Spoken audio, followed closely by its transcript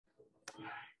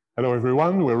Hello,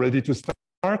 everyone. We're ready to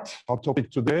start. Our topic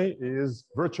today is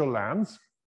virtual LANs.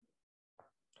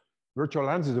 Virtual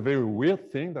LANs is a very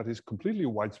weird thing that is completely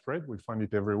widespread. We find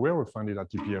it everywhere. We find it at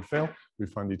TPFL. We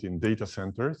find it in data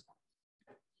centers.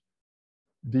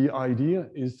 The idea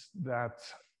is that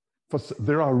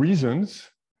there are reasons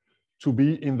to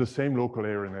be in the same local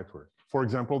area network. For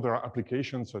example, there are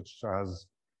applications such as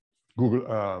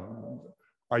Google,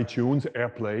 iTunes,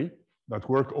 AirPlay, that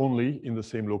work only in the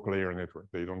same local area network.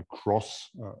 They don't cross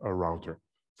a router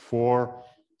for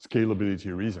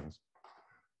scalability reasons.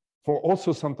 For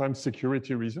also sometimes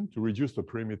security reasons, to reduce the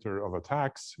perimeter of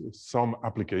attacks, some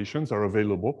applications are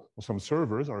available, or some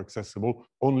servers are accessible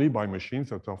only by machines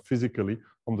that are physically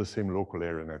on the same local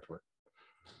area network.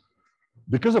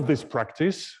 Because of this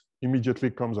practice,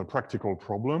 immediately comes a practical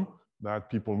problem that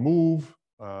people move,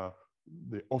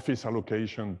 the office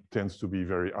allocation tends to be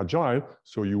very agile,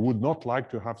 so you would not like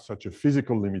to have such a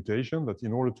physical limitation that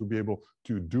in order to be able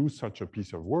to do such a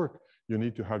piece of work, you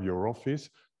need to have your office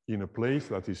in a place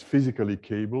that is physically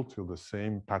cabled to the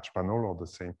same patch panel or the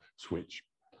same switch.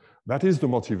 That is the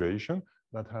motivation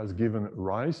that has given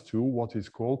rise to what is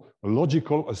called a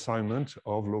logical assignment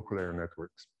of local area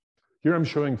networks. Here I'm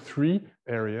showing three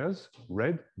areas,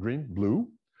 red, green, blue,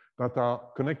 that are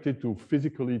connected to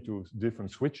physically to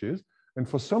different switches. And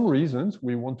for some reasons,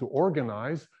 we want to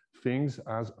organize things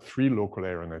as three local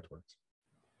area networks.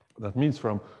 That means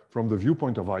from the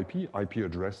viewpoint of IP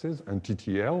addresses and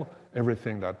TTL,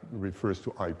 everything that refers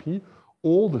to IP,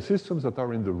 all the systems that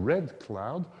are in the red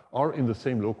cloud are in the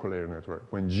same local area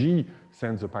network. When G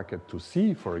sends a packet to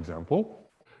C, for example,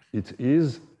 it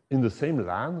is in the same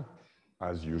LAN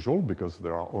as usual because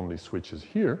there are only switches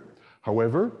here.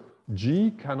 However,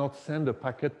 G cannot send a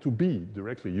packet to B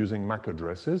directly using MAC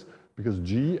addresses because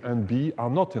G and B are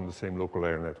not in the same local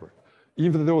area network.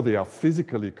 Even though they are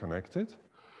physically connected,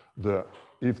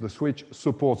 if the switch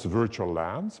supports virtual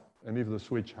LANs, and if the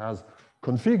switch has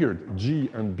configured G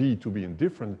and B to be in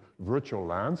different virtual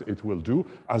LANs, it will do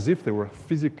as if they were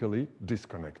physically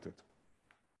disconnected.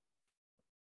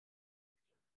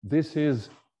 This is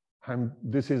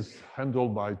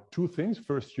handled by two things.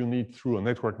 First, you need through a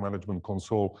network management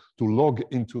console to log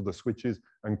into the switches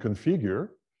and configure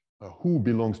who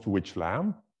belongs to which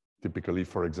LAN. Typically,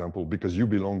 for example, because you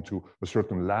belong to a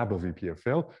certain lab of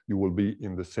EPFL, you will be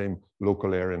in the same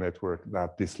local area network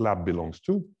that this lab belongs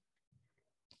to.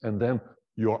 And then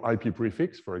your IP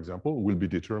prefix, for example, will be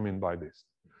determined by this.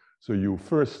 So you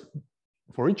first,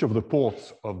 for each of the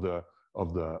ports of the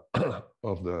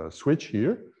switch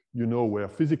here, you know where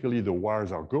physically the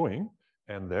wires are going,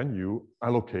 and then you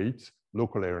allocate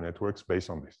local area networks based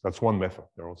on this. That's one method.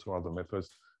 There are also other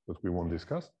methods that we won't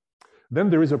discuss. Then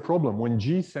there is a problem. When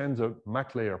G sends a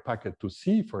MAC layer packet to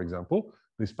C, for example,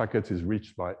 this packet is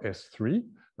reached by S3.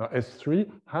 Now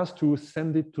S3 has to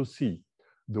send it to C.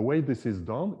 The way this is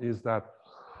done is that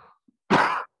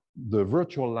the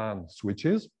virtual LAN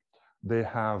switches, they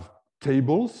have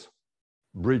tables,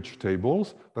 bridge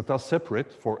tables that are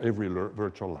separate for every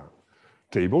virtual LAN.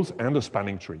 Tables and a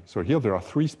spanning tree. So here there are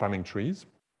three spanning trees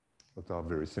that are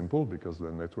very simple because the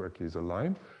network is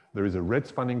aligned. There is a red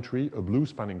spanning tree, a blue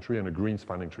spanning tree, and a green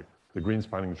spanning tree. The green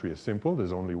spanning tree is simple.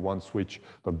 There's only one switch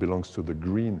that belongs to the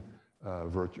green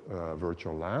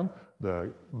virtual LAN.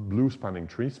 The blue spanning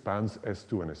tree spans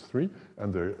S2 and S3,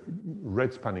 and the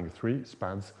red spanning tree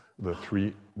spans the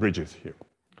three bridges here.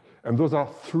 And those are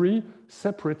three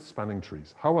separate spanning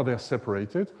trees. How are they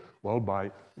separated? Well,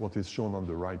 by what is shown on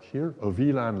the right here, a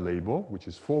VLAN label, which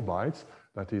is 4 bytes,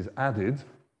 that is added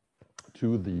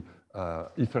to the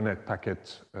Ethernet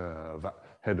packet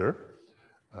header.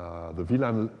 The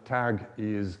VLAN tag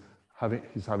is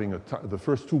having the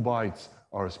first 2 bytes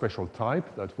are a special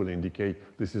type that will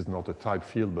indicate this is not a type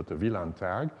field but a VLAN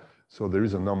tag. So there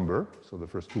is a number. So the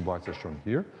first 2 bytes are shown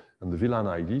here, and the VLAN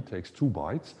ID takes 2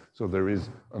 bytes. So there is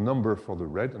a number for the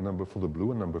red, a number for the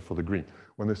blue, a number for the green.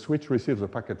 When the switch receives a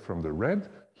packet from the red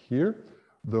here,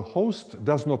 the host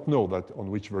does not know that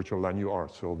on which virtual LAN you are.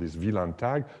 So this VLAN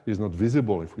tag is not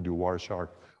visible. If we do Wireshark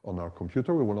on our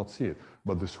computer, we will not see it.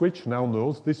 But the switch now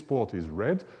knows this port is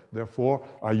red. Therefore,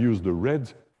 I use the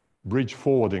red bridge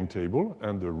forwarding table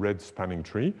and the red spanning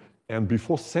tree. And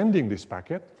before sending this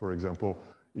packet, for example,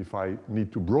 if I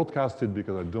need to broadcast it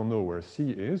because I don't know where C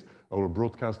is, I will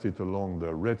broadcast it along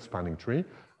the red spanning tree.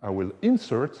 I will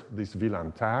insert this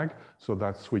VLAN tag so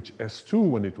that switch S2,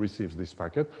 when it receives this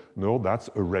packet, no, that's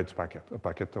a red packet, a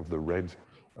packet of the red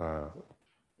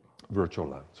virtual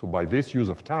LAN. So by this use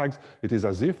of tags, it is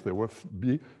as if there were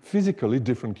physically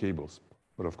different cables.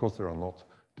 But of course, there are not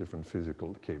different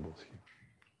physical cables here.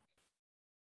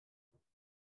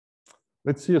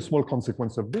 Let's see a small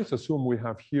consequence of this. Assume we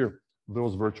have here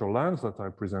those virtual LANs that I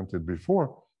presented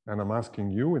before, and I'm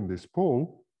asking you in this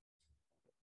poll,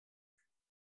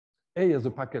 A is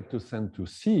a packet to send to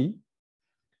C,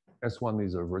 S1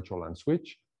 is a virtual LAN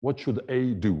switch. What should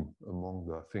A do among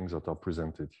the things that are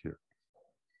presented here?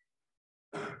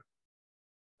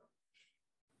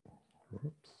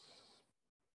 Oops.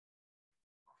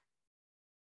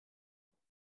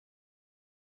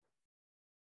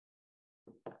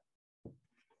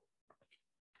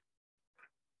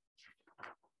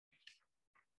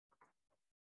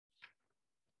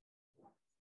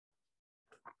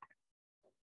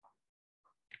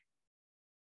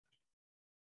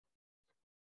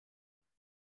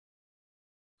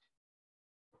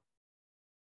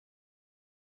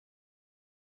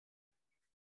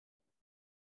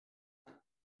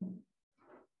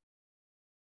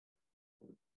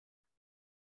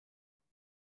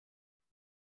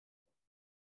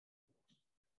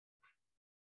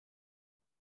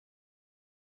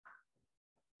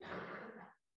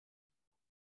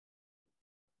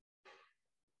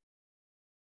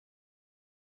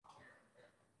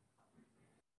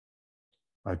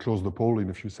 I close the poll in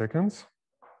a few seconds.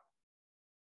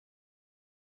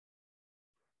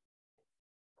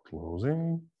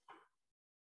 Closing.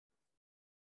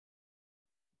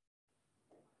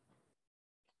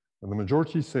 And the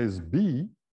majority says B,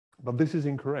 but this is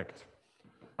incorrect.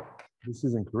 This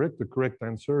is incorrect. The correct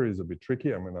answer is a bit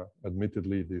tricky. I mean,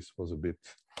 admittedly, this was a bit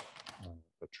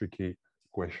a tricky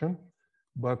question,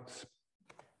 but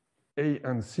A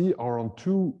and C are on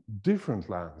two different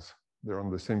LANs. They're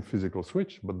on the same physical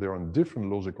switch, but they're on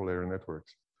different logical area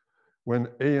networks. When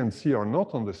A and C are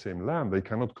not on the same LAN, they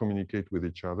cannot communicate with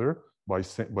each other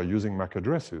by using MAC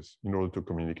addresses. In order to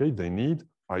communicate, they need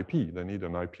IP. They need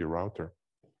an IP router.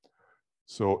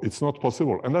 So it's not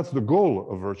possible. And that's the goal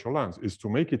of virtual LANs, is to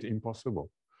make it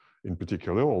impossible. In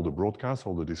particular, all the broadcasts,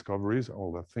 all the discoveries,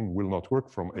 all that thing will not work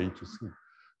from A to C.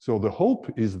 So the hope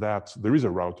is that there is a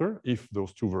router if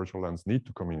those two virtual LANs need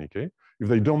to communicate. If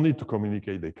they don't need to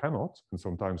communicate, they cannot. And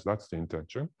sometimes that's the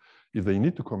intention. If they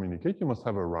need to communicate, you must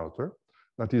have a router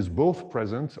that is both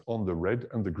present on the red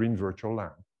and the green virtual LAN.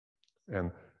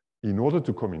 And in order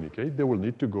to communicate, they will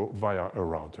need to go via a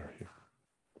router here.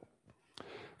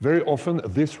 Very often,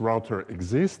 this router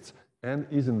exists and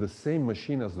is in the same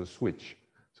machine as the switch.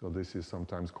 So this is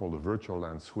sometimes called a virtual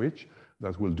LAN switch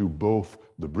that will do both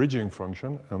the bridging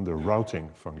function and the routing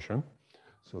function.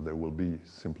 So there will be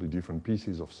simply different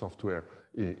pieces of software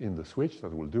in the switch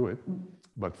that will do it.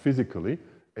 But physically,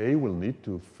 A will need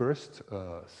to first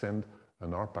send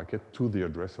an R packet to the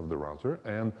address of the router,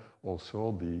 and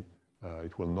also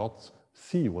it will not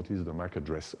see what is the MAC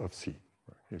address of C.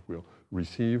 It will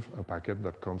receive a packet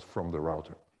that comes from the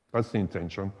router. That's the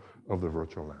intention of the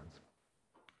virtual LANs.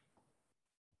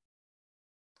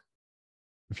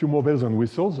 A few more bells and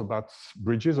whistles about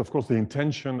bridges. Of course, the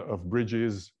intention of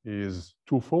bridges is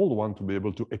twofold. One, to be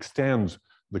able to extend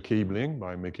the cabling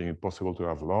by making it possible to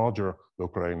have larger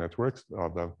local area networks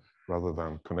rather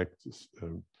than connect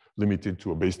limited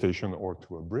to a base station or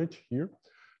to a bridge here.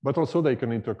 But also they can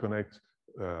interconnect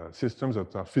systems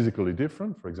that are physically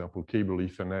different, for example, cable,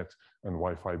 Ethernet, and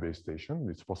Wi-Fi base station.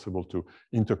 It's possible to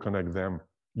interconnect them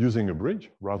using a bridge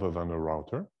rather than a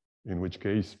router, in which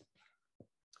case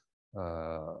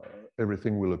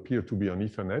everything will appear to be on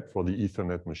Ethernet for the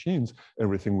Ethernet machines.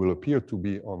 Everything will appear to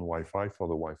be on Wi-Fi for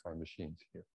the Wi-Fi machines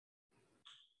here.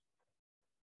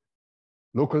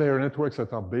 Local area networks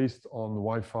that are based on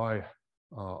Wi-Fi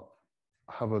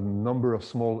have a number of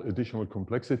small additional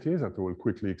complexities that I will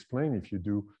quickly explain. If you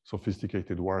do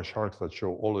sophisticated Wiresharks that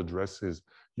show all addresses,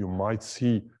 you might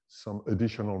see some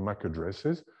additional MAC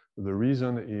addresses. The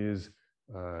reason is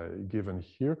given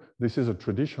here. This is a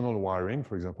traditional wiring,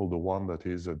 for example, the one that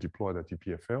is deployed at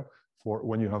EPFL, for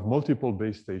when you have multiple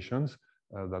base stations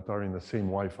that are in the same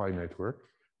Wi-Fi network.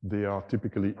 They are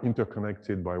typically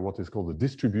interconnected by what is called the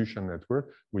distribution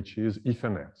network, which is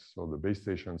Ethernet. So the base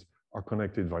stations are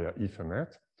connected via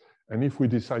Ethernet. And if we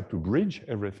decide to bridge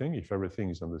everything, if everything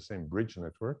is on the same bridge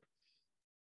network,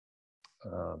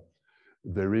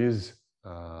 there is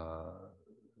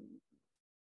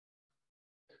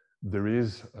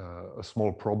a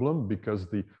small problem, because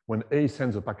when A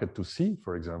sends a packet to C,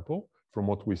 for example, from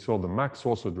what we saw, the MAC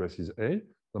source address is A,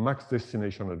 the MAC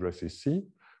destination address is C,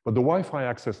 but the Wi-Fi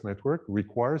access network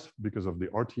requires, because of the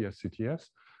RTS CTS,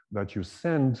 that you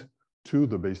send to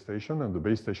the base station and the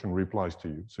base station replies to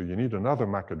you. So you need another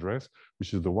MAC address,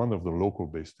 which is the one of the local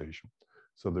base station.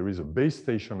 So there is a base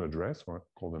station address, or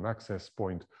called an access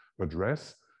point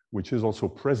address, which is also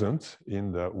present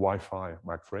in the Wi-Fi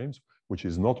MAC frames, which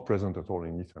is not present at all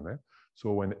in Ethernet.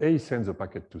 So when A sends a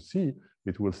packet to C,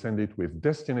 it will send it with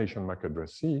destination MAC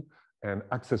address C and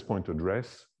access point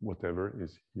address, whatever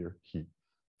is here,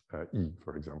 E,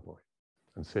 for example.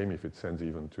 And same if it sends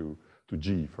even to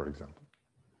G, for example.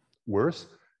 Worse,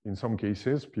 in some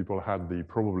cases, people had the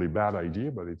probably bad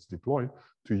idea, but it's deployed,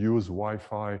 to use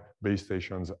Wi-Fi base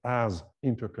stations as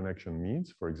interconnection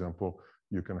means. For example,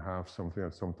 you can have something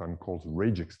that's sometimes called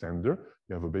range extender.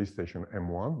 You have a base station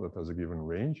M1 that has a given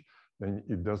range. Then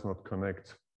it does not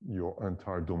connect your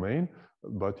entire domain,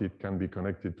 but it can be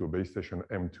connected to a base station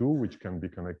M2, which can be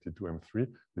connected to M3,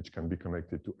 which can be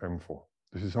connected to M4.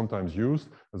 This is sometimes used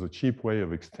as a cheap way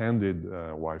of extended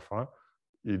Wi-Fi.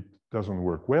 It doesn't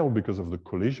work well because of the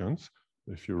collisions.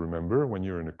 If you remember, when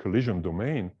you're in a collision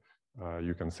domain,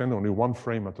 you can send only one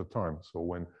frame at a time. So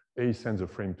when A sends a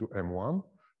frame to M1,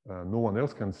 no one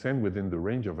else can send within the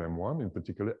range of M1. In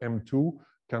particular, M2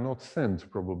 cannot send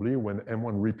probably when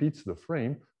M1 repeats the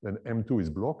frame, then M2 is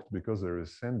blocked because there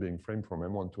is send being framed from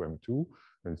M1 to M2.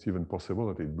 And it's even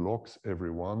possible that it blocks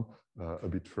everyone a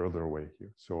bit further away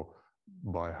here. So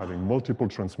by having multiple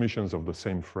transmissions of the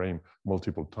same frame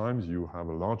multiple times, you have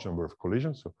a large number of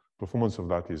collisions. So performance of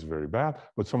that is very bad,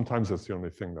 but sometimes that's the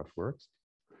only thing that works.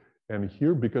 And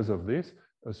here, because of this,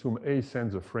 assume A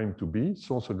sends a frame to B,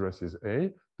 source address is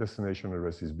A, destination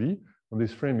address is B, and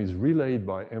this frame is relayed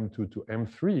by M2 to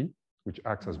M3, which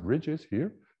acts as bridges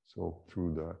here. So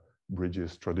through the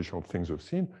bridges, traditional things we've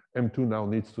seen, M2 now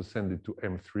needs to send it to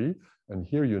M3, and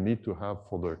here you need to have,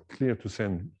 for the clear to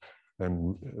send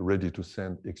and ready to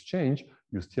send exchange,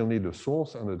 you still need a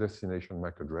source and a destination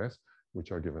MAC address,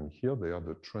 which are given here. They are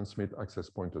the transmit access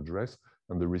point address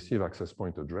and the receive access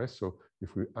point address. So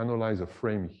if we analyze a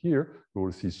frame here, we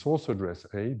will see source address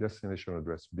A, destination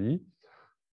address B,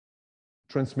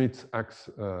 transmits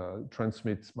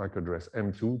MAC address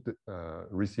M2,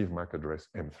 receive MAC address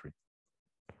M3.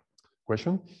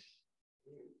 Question?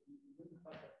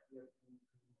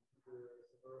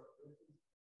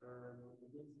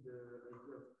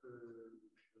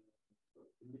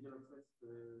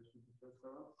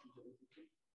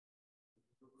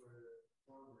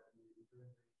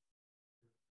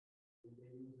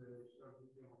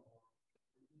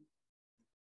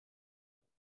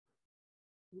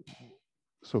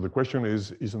 So the question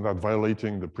is, isn't that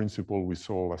violating the principle we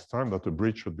saw last time that the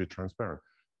bridge should be transparent?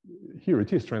 Here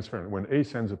it is transparent. When A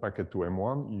sends a packet to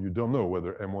M1, you don't know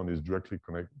whether M1 is directly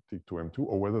connected to M2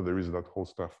 or whether there is that whole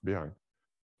stuff behind.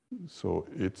 So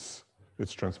it's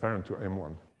transparent to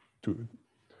M1.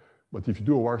 But if you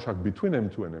do a Wireshark between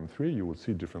M2 and M3, you will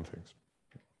see different things.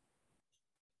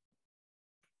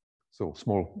 So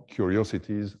small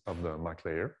curiosities of the MAC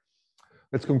layer.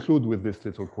 Let's conclude with this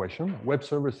little question. Web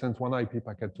server sends one IP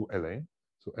packet to LA.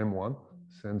 So M1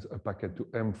 sends a packet to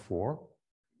M4.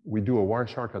 We do a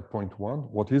Wireshark at point 1.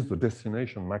 What is the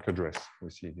destination MAC address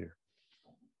we see here?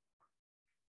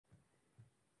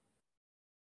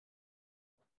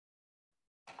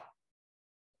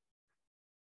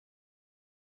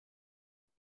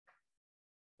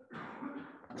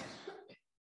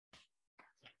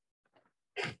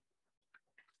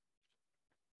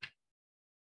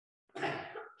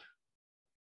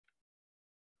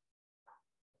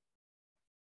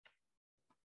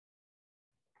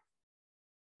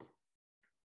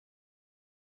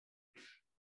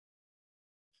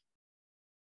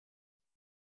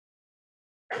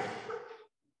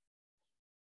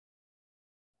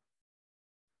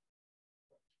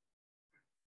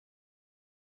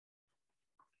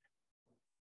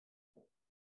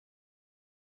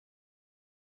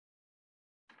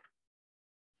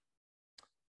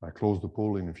 I close the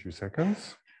poll in a few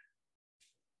seconds.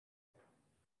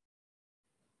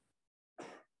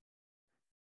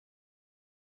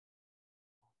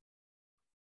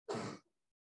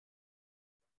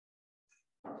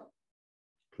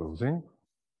 Closing.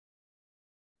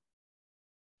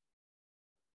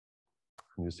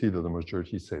 And you see that the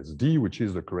majority says D, which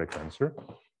is the correct answer.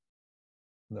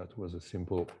 That was a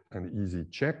simple and easy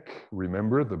check.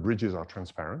 Remember, the bridges are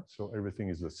transparent, so everything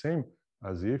is the same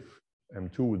as if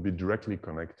M2 would be directly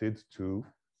connected to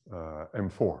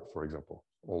M4, for example,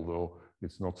 although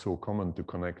it's not so common to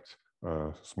connect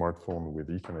a smartphone with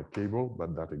Ethernet cable,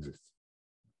 but that exists.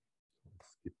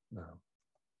 Let's skip now.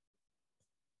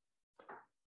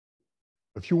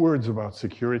 A few words about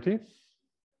security.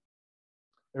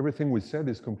 Everything we said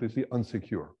is completely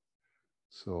unsecure.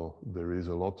 So there is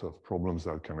a lot of problems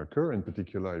that can occur. In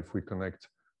particular,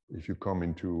 if you come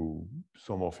into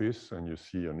some office and you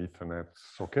see an Ethernet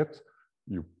socket,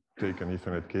 you take an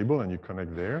Ethernet cable and you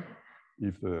connect there.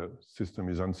 If the system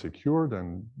is unsecured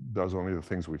and does only the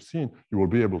things we've seen, you will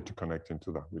be able to connect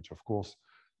into that, which of course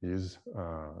is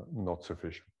not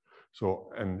sufficient.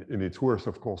 So, and it's worse,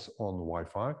 of course, on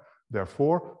Wi-Fi.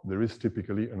 Therefore, there is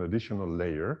typically an additional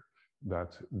layer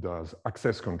that does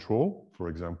access control. For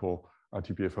example, at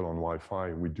EPFL on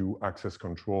Wi-Fi, we do access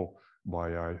control by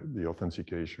the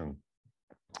authentication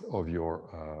of your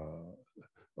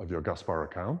Gaspar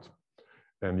account.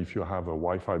 And if you have a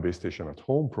Wi-Fi base station at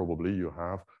home, probably you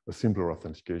have a simpler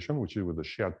authentication, which is with a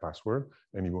shared password.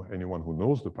 Anyone who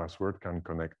knows the password can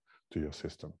connect to your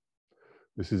system.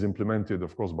 This is implemented,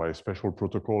 of course, by a special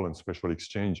protocol and special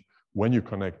exchange when you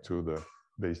connect to the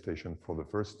base station for the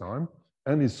first time,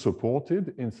 and is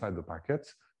supported inside the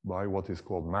packets by what is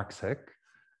called MACsec,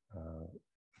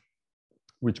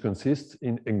 which consists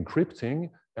in encrypting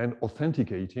and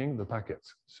authenticating the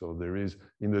packets. So there is,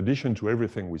 in addition to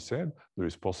everything we said, there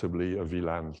is possibly a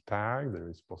VLAN tag, there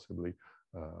is possibly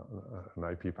an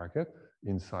IP packet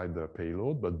inside the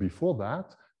payload. But before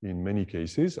that, in many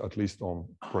cases, at least on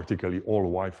practically all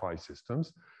Wi-Fi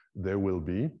systems, there will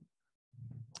be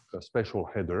a special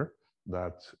header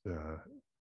that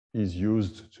is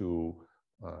used to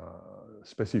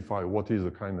specify what is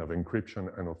the kind of encryption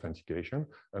and authentication,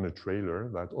 and a trailer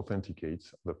that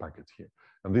authenticates the packet here.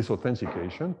 And this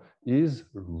authentication is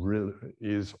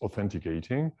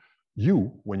authenticating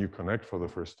you when you connect for the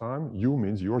first time. You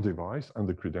means your device and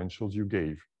the credentials you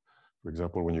gave. For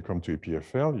example, when you come to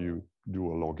EPFL, you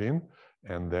do a login,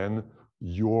 and then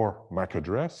your MAC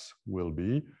address will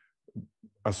be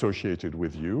associated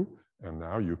with you, and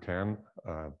now you can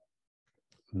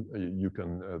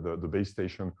the base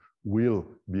station will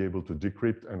be able to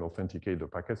decrypt and authenticate the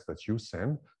packets that you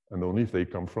send, and only if they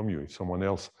come from you. If someone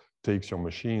else takes your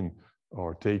machine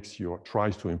or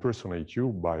tries to impersonate you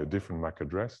by a different MAC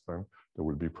address, then there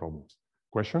will be problems.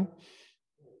 Question?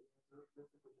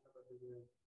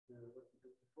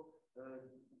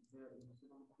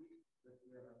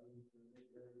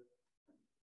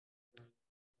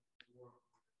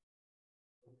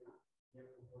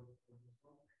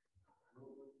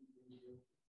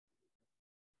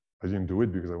 I didn't do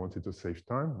it because I wanted to save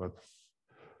time, but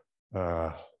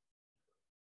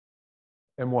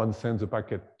M1 sends a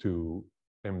packet to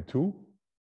M2,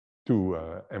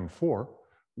 to M4.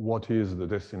 What is the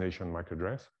destination MAC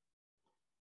address?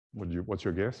 What's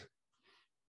your guess?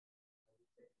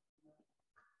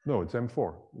 No, it's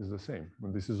M4, it's the same.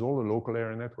 And this is all a local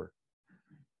area network.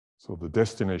 So the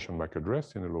destination MAC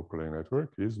address in a local area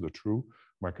network is the true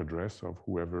MAC address of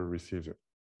whoever receives it.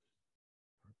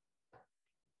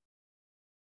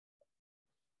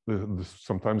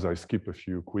 Sometimes I skip a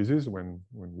few quizzes when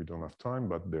we don't have time,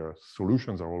 but their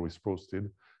solutions are always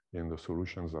posted in the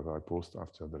solutions that I post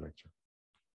after the lecture.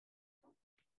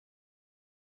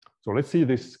 So let's see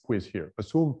this quiz here.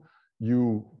 Assume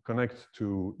you connect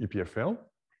to EPFL,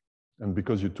 and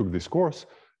because you took this course,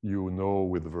 you know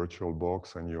with the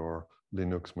VirtualBox and your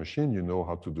Linux machine, you know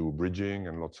how to do bridging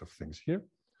and lots of things here.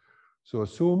 So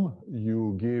assume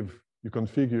you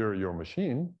configure your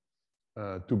machine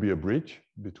to be a bridge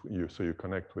between you. So you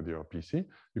connect with your PC,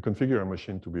 you configure a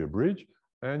machine to be a bridge,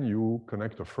 and you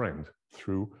connect a friend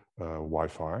through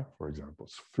Wi-Fi, for example,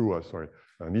 through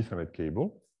an Ethernet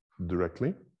cable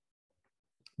directly.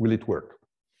 Will it work?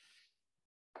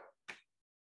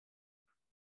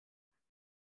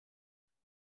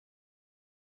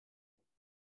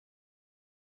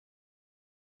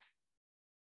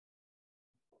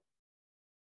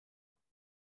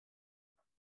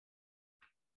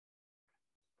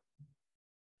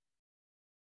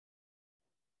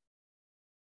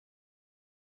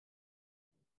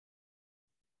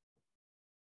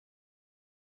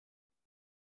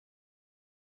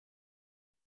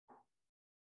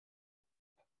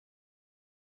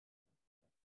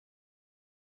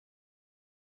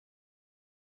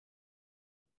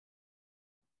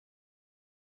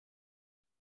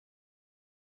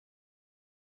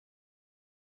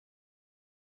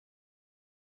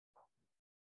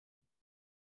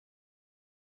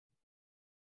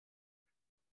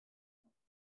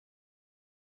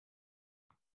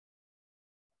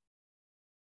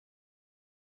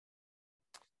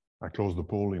 I close the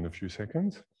poll in a few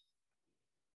seconds.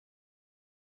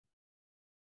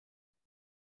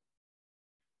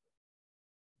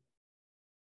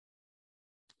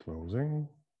 Closing.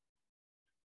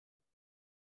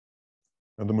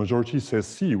 And the majority says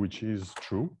C, which is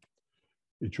true.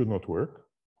 It should not work.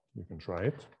 You can try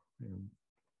it.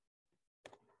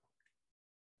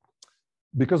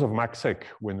 Because of MACsec,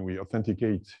 when we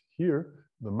authenticate here,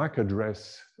 the MAC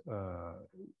address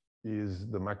is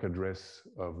the MAC address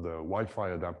of the Wi-Fi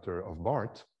adapter of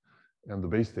BART, and the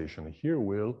base station here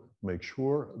will make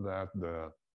sure that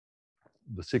the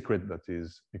secret that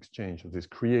is exchanged, that is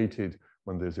created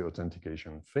when there's the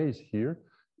authentication phase here,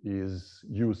 is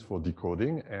used for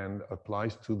decoding and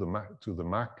applies to the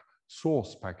MAC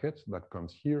source packet that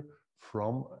comes here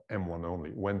from M1 only.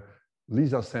 When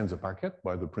Lisa sends a packet,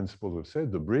 by the principles we've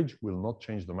said, the bridge will not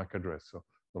change the MAC address. So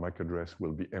the MAC address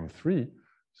will be M3.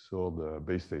 So the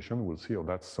base station will see, oh,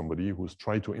 that's somebody who's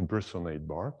tried to impersonate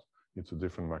BART. It's a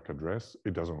different MAC address.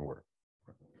 It doesn't work.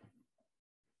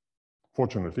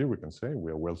 Fortunately, we can say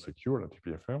we are well secured at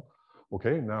EPFL.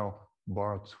 Okay, now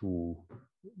BART, who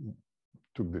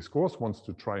took this course, wants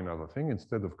to try another thing.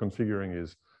 Instead of configuring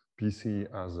his PC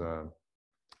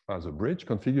as a bridge,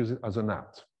 configures it as a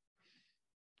NAT.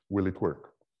 Will it work?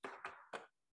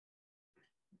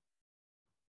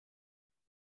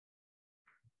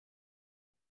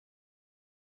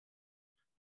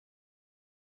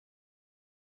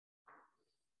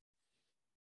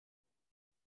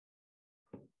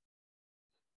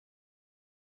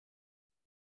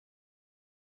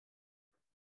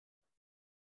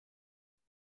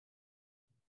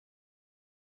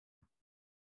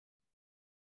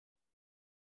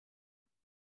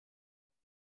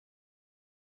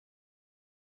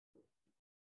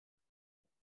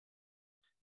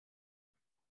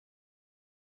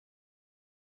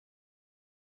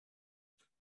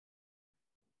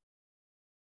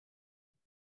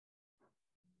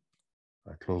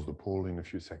 I close the poll in a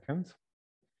few seconds.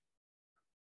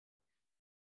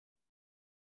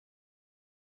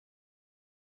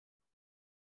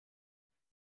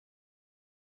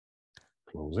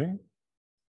 Closing.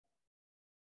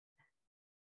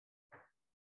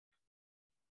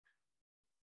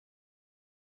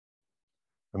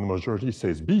 And the majority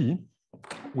says B,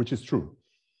 which is true.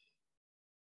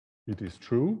 It is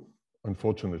true,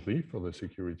 unfortunately, for the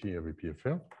security of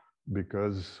EPFL,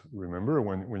 because remember,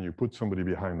 when you put somebody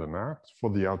behind a NAT,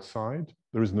 for the outside,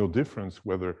 there is no difference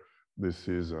whether this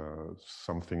is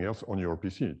something else on your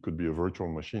PC. It could be a virtual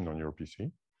machine on your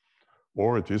PC,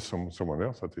 or it is someone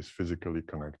else that is physically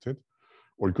connected,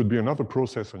 or it could be another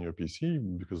process on your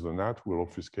PC, because the NAT will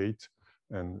obfuscate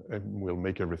and will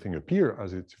make everything appear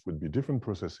as it would be different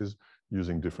processes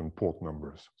using different port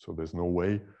numbers. So there's no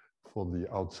way for the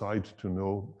outside to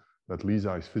know that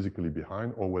Lisa is physically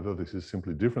behind, or whether this is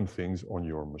simply different things on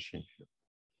your machine.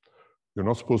 You're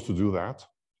not supposed to do that.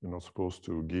 You're not supposed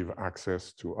to give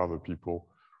access to other people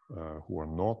who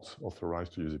are not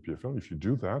authorized to use EPFL. If you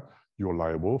do that, you're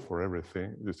liable for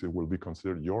everything. This will be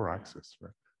considered your access,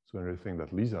 right? So everything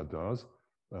that Lisa does,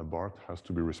 BART has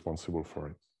to be responsible for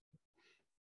it.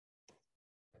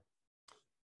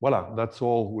 Voila, that's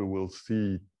all we will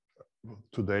see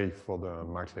today for the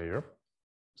MAC layer.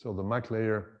 So the MAC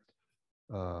layer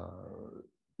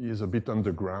is a bit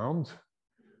underground.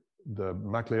 The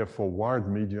MAC layer for wired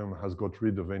medium has got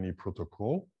rid of any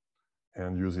protocol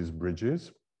and uses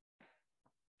bridges.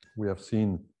 We have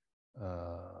seen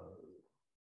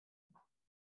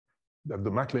that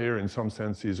the MAC layer in some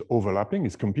sense is overlapping,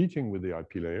 is competing with the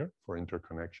IP layer for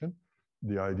interconnection.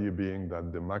 The idea being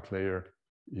that the MAC layer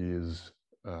is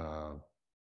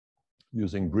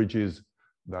using bridges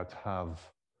that have,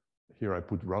 here I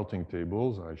put routing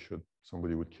tables.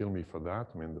 Somebody would kill me for that.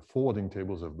 I mean, the forwarding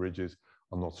tables of bridges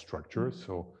are not structured.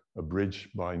 So a bridge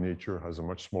by nature has a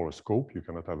much smaller scope. You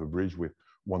cannot have a bridge with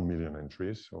 1 million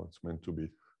entries. So it's meant to be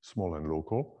small and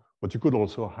local. But you could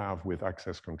also have, with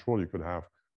access control, you could have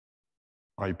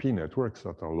IP networks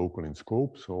that are local in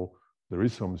scope. So there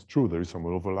is some, it's true, there is some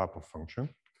overlap of function.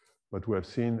 But we have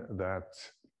seen that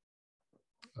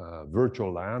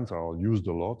virtual LANs are used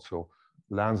a lot. So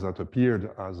LANs that appeared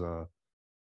as a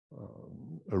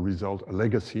result, a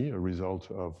legacy, a result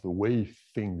of the way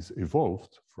things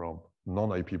evolved from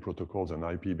non-IP protocols and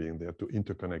IP being there to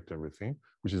interconnect everything,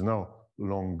 which is now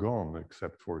long gone,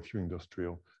 except for a few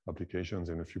industrial applications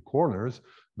in a few corners.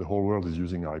 The whole world is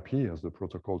using IP as the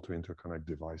protocol to interconnect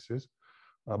devices.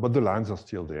 But the LANs are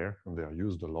still there, and they are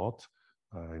used a lot,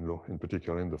 in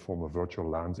particular in the form of virtual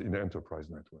LANs in enterprise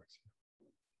networks.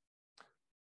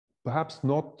 Perhaps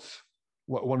not.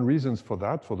 One reason for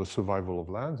that, for the survival of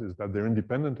LANs, is that they're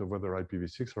independent of whether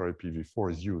IPv6 or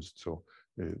IPv4 is used. So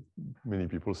many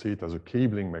people see it as a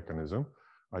cabling mechanism,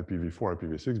 IPv4,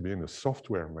 IPv6 being a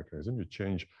software mechanism. You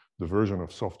change the version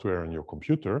of software in your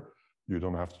computer, you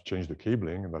don't have to change the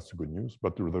cabling, and that's the good news.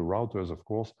 But the routers, of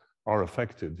course, are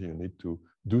affected. You need to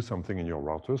do something in your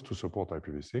routers to support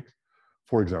IPv6.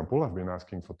 For example, I've been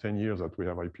asking for 10 years that we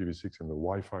have IPv6 in the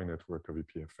Wi-Fi network of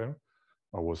EPFL.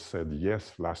 I was said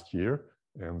yes last year,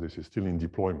 and this is still in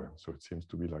deployment. So it seems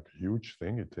to be like a huge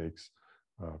thing. It takes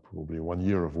probably 1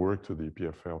 year of work to the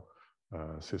EPFL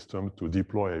system to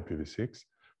deploy IPv6,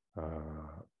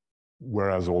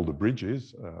 whereas all the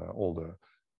bridges, all the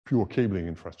pure cabling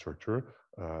infrastructure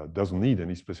doesn't need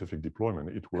any specific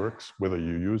deployment. It works whether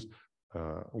you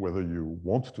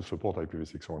want to support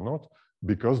IPv6 or not,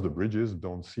 because the bridges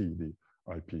don't see the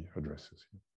IP addresses.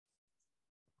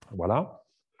 Voila.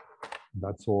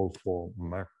 That's all for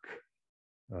MAC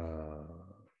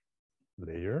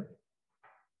layer.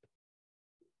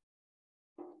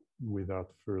 Without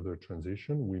further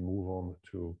transition, we move on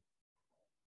to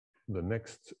the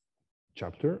next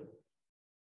chapter,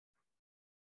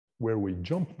 where we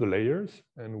jump the layers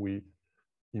and we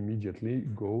immediately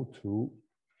go to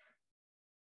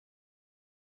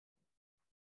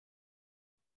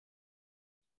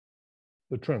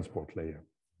the transport layer.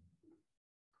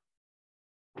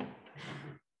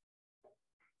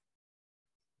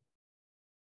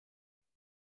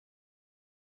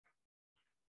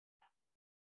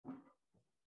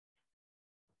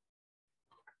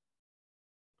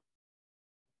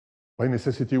 By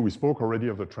necessity, we spoke already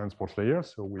of the transport layer,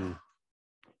 so we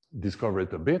discover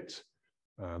it a bit.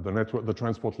 The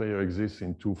transport layer exists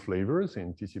in two flavors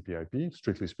in TCP/IP,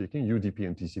 strictly speaking, UDP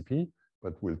and TCP,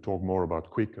 but we'll talk more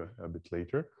about QUIC a bit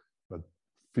later. But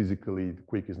physically,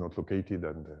 QUIC is not located,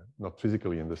 and not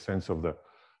physically in the sense of the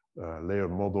layer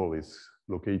model is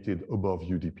located above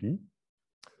UDP.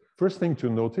 First thing to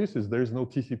notice is there is no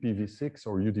TCP v6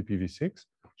 or UDP v6,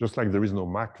 just like there is no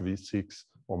MAC v6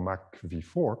 or MAC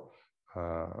v4.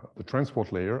 The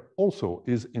transport layer also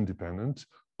is independent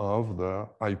of the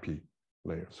IP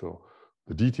layer. So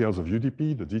the details of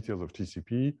UDP, the details of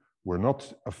TCP were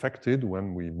not affected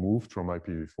when we moved from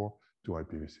IPv4 to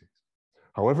IPv6.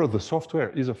 However, the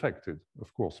software is affected,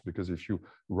 of course, because if you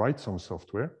write some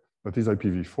software that is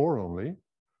IPv4 only,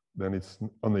 then it's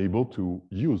unable to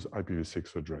use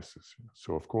IPv6 addresses.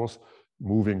 So of course,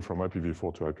 moving from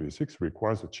IPv4 to IPv6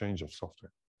 requires a change of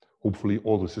software. Hopefully,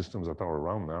 all the systems that are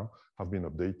around now have been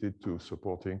updated to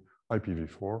supporting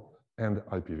IPv4 and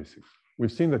IPv6.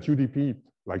 We've seen that UDP,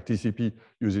 like TCP,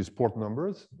 uses port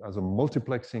numbers as a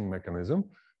multiplexing mechanism,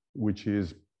 which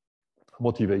is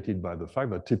motivated by the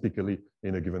fact that typically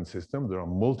in a given system, there are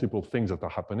multiple things that are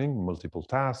happening, multiple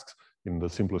tasks. In the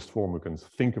simplest form, we can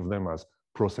think of them as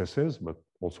processes, but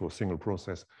also a single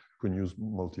process can use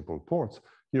multiple ports.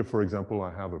 Here, for example,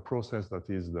 I have a process that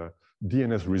is the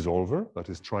DNS resolver that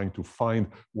is trying to find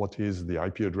what is the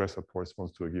IP address that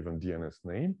corresponds to a given DNS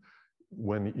name.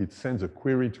 When it sends a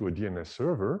query to a DNS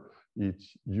server, it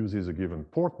uses a given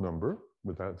port number,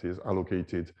 but that is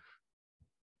allocated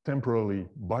temporarily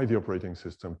by the operating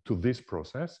system to this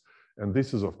process. And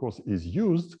this is, of course, is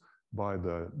used by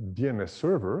the DNS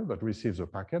server that receives a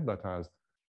packet that has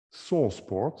source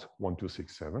port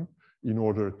 1267 in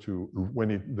order to, when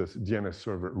the DNS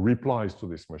server replies to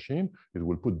this machine, it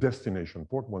will put destination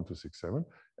port 1267.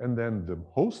 And then the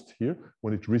host here,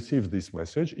 when it receives this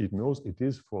message, it knows it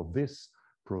is for this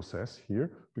process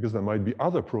here, because there might be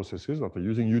other processes that are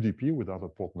using UDP with other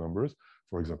port numbers.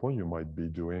 For example, you might be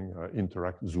doing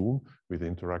Zoom with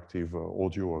interactive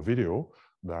audio or video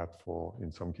that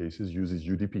in some cases uses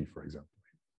UDP, for example.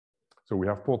 So we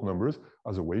have port numbers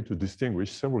as a way to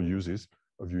distinguish several uses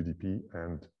of UDP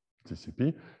and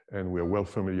TCP, and we are well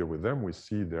familiar with them. We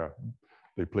see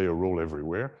they play a role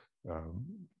everywhere.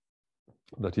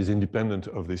 That is independent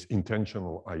of this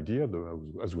intentional idea.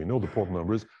 As we know, the port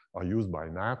numbers are used by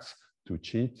NATs to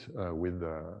cheat with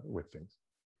things.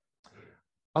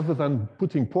 Other than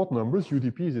putting port numbers,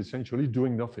 UDP is essentially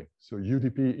doing nothing. So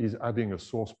UDP is adding a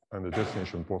source and a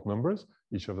destination port numbers.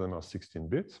 Each of them are 16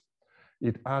 bits.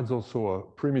 It adds also a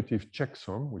primitive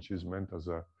checksum, which is meant as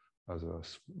a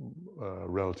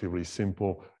relatively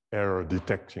simple error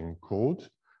detecting code,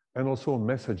 and also a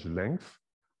message length,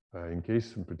 in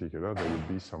case in particular there would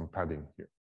be some padding here.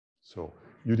 So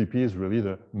UDP is really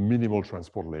the minimal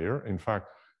transport layer. In fact,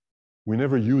 we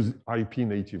never use IP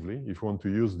natively. If you want to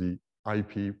use the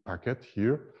IP packet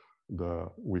here,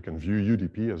 we can view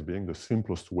UDP as being the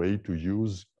simplest way to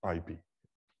use IP.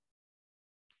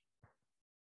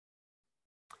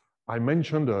 I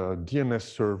mentioned a DNS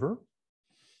server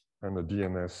and a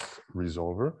DNS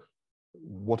resolver.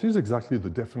 What is exactly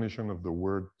the definition of the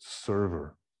word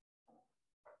server?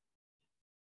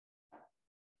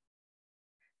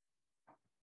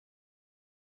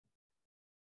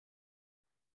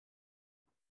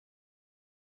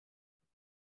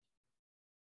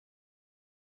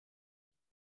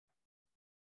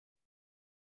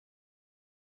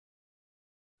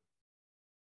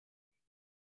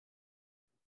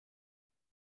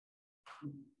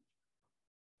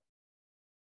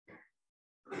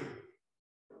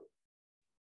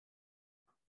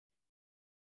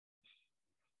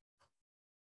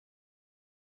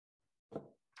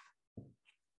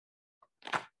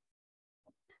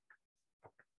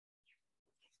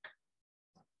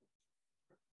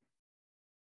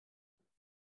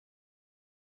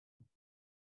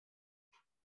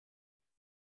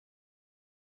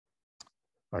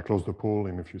 I close the poll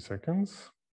in a few seconds.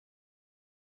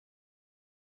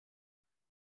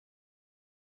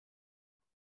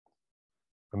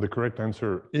 And the correct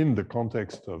answer in the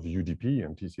context of UDP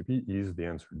and TCP is the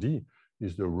answer D,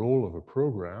 is the role of a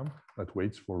program that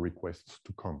waits for requests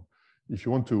to come. If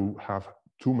you want to have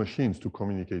two machines to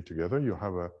communicate together, you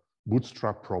have a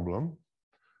bootstrap problem.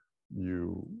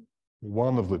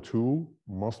 One of the two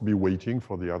must be waiting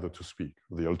for the other to speak.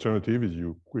 The alternative is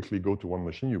you quickly go to one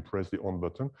machine, you press the on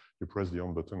button, you press the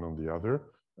on button on the other,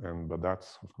 but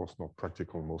that's of course not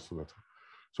practical most of the time.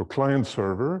 So client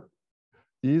server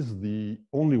is the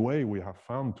only way we have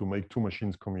found to make two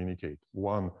machines communicate.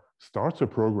 One starts a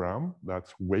program that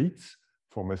waits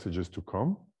for messages to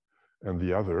come, and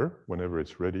the other, whenever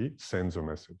it's ready, sends a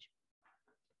message.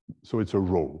 So it's a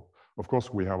role. Of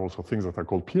course, we have also things that are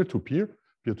called peer-to-peer.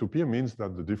 Peer-to-peer means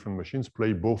that the different machines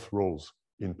play both roles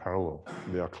in parallel.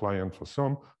 They are client for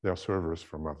some, they are servers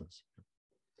from others.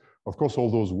 Of course,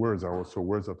 all those words are also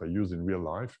words that are used in real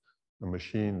life. A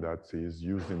machine that is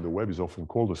used in the web is often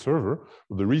called a server.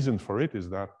 But the reason for it is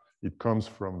that it comes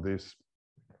from this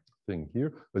thing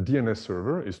here. The DNS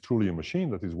server is truly a machine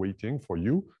that is waiting for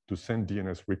you to send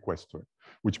DNS requests to it,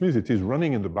 which means it is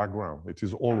running in the background. It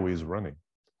is always running,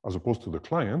 as opposed to the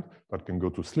client that can go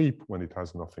to sleep when it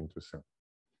has nothing to send.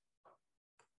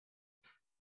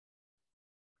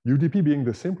 UDP, being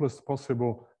the simplest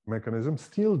possible mechanism,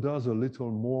 still does a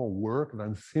little more work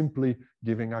than simply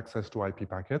giving access to IP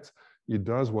packets. It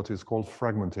does what is called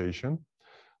fragmentation.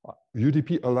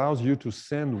 UDP allows you to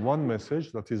send one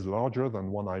message that is larger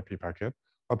than one IP packet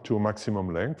up to a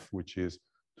maximum length, which is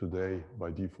today by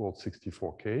default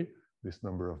 64K, this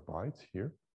number of bytes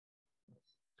here.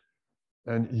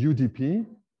 And UDP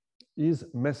is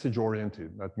message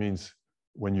oriented. That means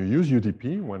when you use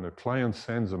UDP, when a client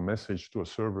sends a message to a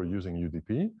server using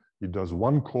UDP, it does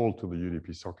one call to the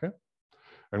UDP socket.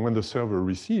 And when the server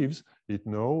receives, it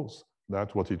knows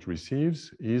that what it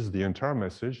receives is the entire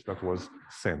message that was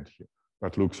sent here.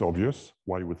 That looks obvious.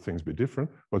 Why would things be different?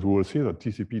 But we will see that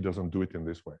TCP doesn't do it in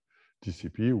this way.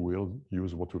 TCP will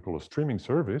use what we call a streaming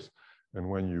service. And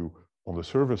when you, on the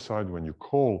server side, when you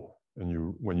call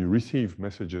and when you receive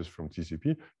messages from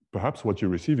TCP, perhaps what you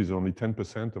receive is only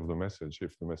 10% of the message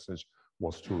if the message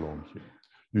was too long here.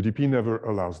 UDP never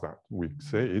allows that. We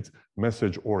say it's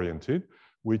message oriented,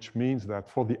 which means that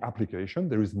for the application,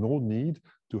 there is no need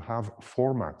to have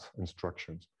format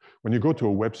instructions. When you go to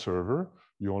a web server,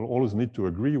 you always need to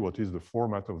agree what is the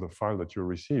format of the file that you're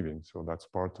receiving. So that's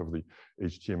part of the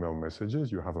HTML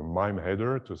messages. You have a MIME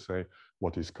header to say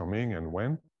what is coming and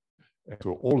when. And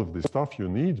so all of this stuff you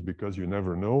need because you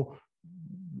never know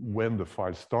when the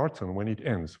file starts and when it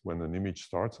ends, when an image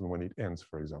starts and when it ends,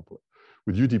 for example.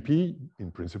 With UDP,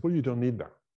 in principle, you don't need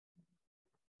that.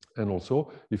 And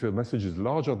also, if a message is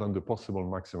larger than the possible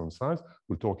maximum size,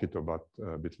 we'll talk it about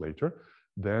a bit later,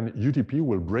 then UDP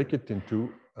will break it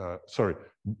into,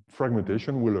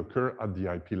 fragmentation will occur at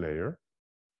the IP layer,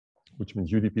 which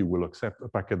means UDP will accept a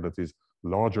packet that is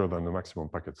larger than the maximum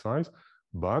packet size,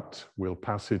 but will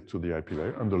pass it to the IP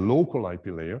layer, and the local IP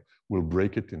layer will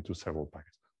break it into several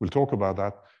packets. We'll talk about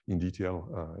that in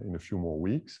detail in a few more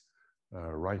weeks.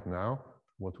 Right now,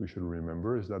 what we should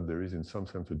remember is that there is, in some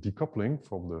sense, a decoupling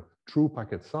from the true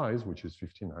packet size, which is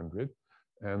 1500,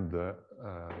 and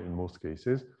in most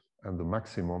cases, and the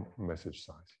maximum message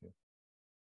size here.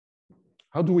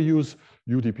 How do we use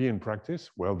UDP in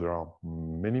practice? Well, there are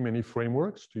many, many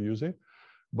frameworks to use it,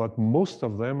 but most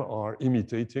of them are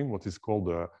imitating what is called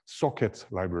the socket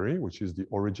library, which is the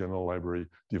original library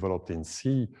developed in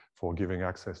C for giving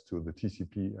access to the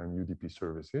TCP and UDP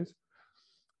services.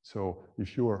 So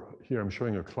if you are here, I'm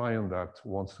showing a client that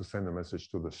wants to send a message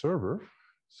to the server.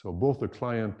 So both the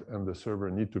client and the server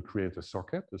need to create a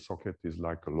socket. The socket is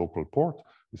like a local port.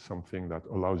 It's something that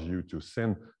allows you to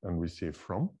send and receive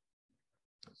from.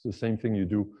 It's the same thing you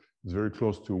do. It's very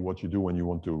close to what you do when you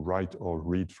want to write or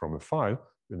read from a file.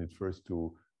 You need first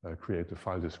to create a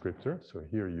file descriptor. So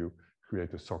here you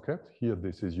create a socket. Here,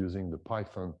 this is using the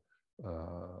Python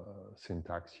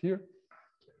syntax here.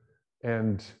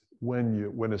 And when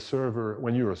you're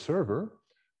a server,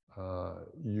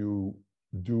 you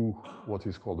do what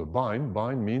is called a bind.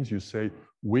 Bind means you say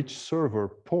which server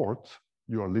port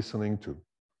you are listening to.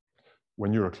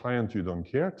 When you're a client, you don't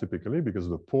care typically because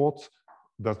the port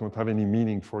does not have any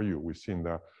meaning for you. We've seen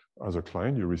that as a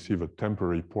client, you receive a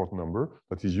temporary port number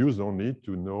that is used only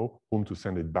to know whom to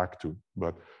send it back to.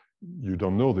 But you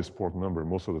don't know this port number.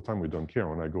 Most of the time, we don't care.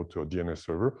 When I go to a DNS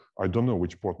server, I don't know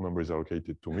which port number is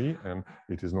allocated to me, and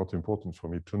it is not important for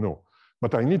me to know.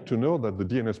 But I need to know that the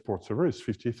DNS port server is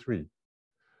 53.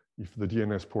 If the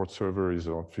DNS port server is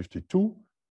on 52,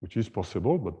 which is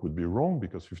possible, but would be wrong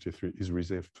because 53 is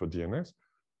reserved for DNS.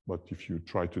 But if you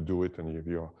try to do it and if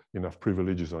you have enough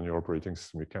privileges on your operating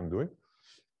system, you can do it,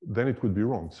 then it would be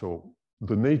wrong. So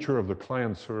the nature of the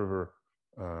client-server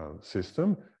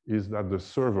system is that the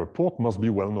server port must be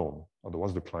well known.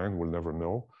 Otherwise, the client will never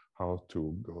know how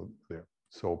to go there.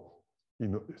 So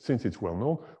since it's well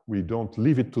known, we don't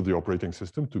leave it to the operating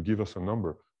system to give us a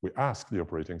number. We ask the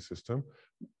operating system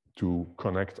to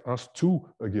connect us to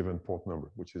a given port number,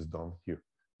 which is done here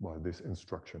by this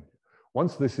instruction.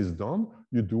 Once this is done,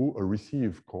 you do a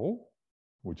receive call,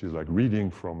 which is like reading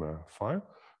from a file.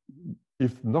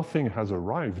 If nothing has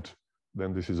arrived,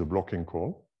 then this is a blocking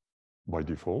call by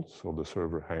default. So the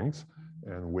server hangs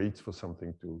and waits for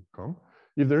something to come.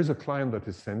 If there is a client that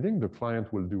is sending, the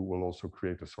client will also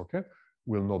create a socket,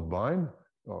 will not bind.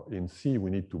 In C, we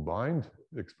need to bind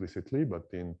explicitly, but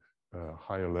in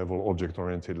higher level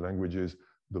object-oriented languages,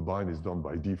 the bind is done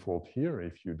by default here.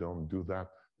 If you don't do that,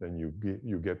 then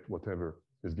you get whatever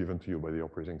is given to you by the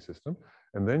operating system.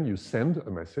 And then you send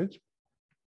a message.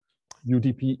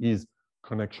 UDP is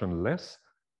connectionless.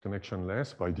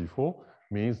 Connectionless by default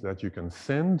means that you can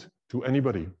send to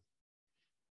anybody,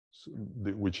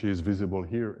 which is visible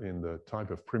here in the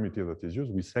type of primitive that is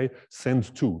used. We say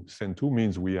send to. Send to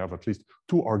means we have at least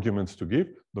two arguments to give,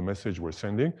 the message we're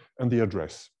sending and the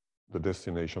address, the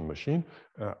destination machine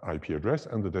IP address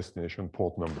and the destination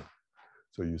port number.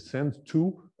 So you send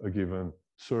to a given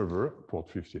server, port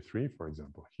 53, for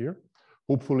example, here.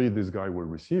 Hopefully this guy will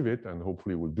receive it and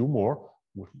hopefully will do more.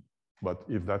 But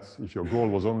if your goal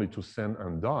was only to send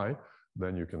and die,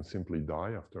 then you can simply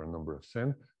die after a number of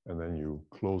send, and then you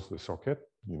close the socket.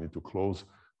 You need to close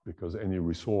because any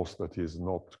resource that is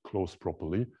not closed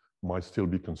properly might still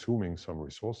be consuming some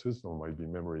resources, or might be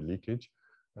memory leakage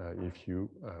if you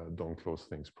don't close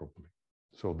things properly.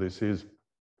 So this is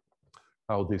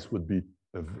how this would be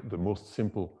the most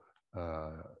simple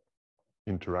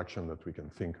interaction that we can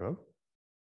think of.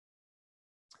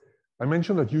 I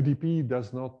mentioned that UDP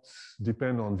does not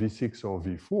depend on v6 or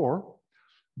v4,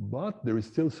 but there is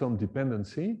still some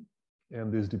dependency,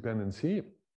 and this dependency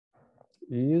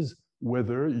is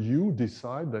whether you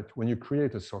decide that when you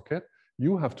create a socket,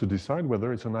 you have to decide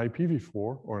whether it's an IPv4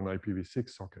 or an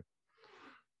IPv6 socket.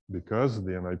 Because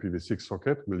the IPv6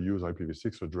 socket will use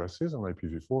IPv6 addresses and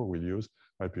IPv4 will use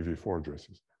IPv4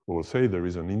 addresses. We'll say there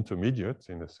is an intermediate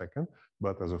in a second,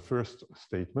 but as a first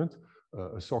statement,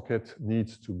 a socket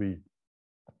needs to be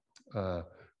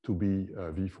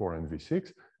v4 and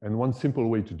v6. And one simple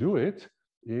way to do it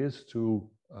is to,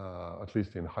 at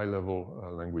least in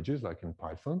high-level languages like in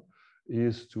Python,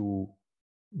 is to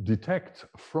detect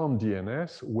from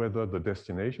DNS whether the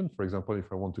destination, for example,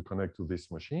 if I want to connect to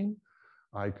this machine,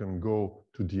 I can go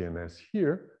to DNS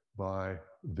here by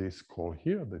this call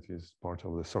here that is part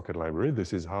of the socket library.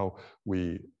 This is how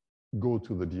we go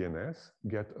to the DNS,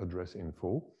 get address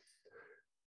info.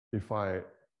 If I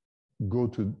go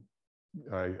to,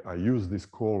 I use this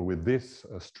call with this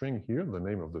string here, the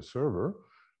name of the server,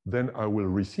 then I will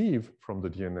receive from the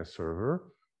DNS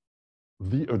server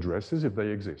the addresses if they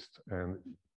exist. And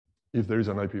if there is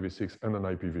an IPv6 and an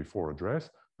IPv4 address,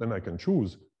 then I can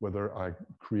choose whether I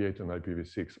create an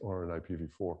IPv6 or an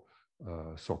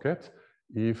IPv4 socket.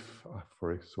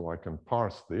 So I can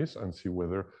parse this and see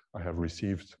whether I have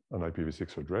received an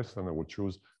IPv6 address, then I will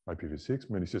choose IPv6.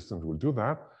 Many systems will do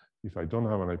that. If I don't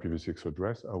have an IPv6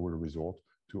 address, I will resort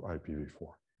to IPv4.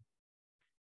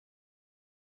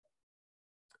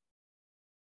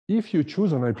 If you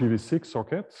choose an IPv6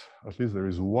 socket, at least there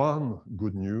is one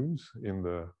good news in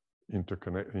the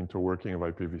interworking of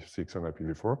IPv6 and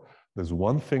IPv4. There's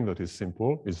one thing that is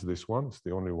simple, it's this one, it's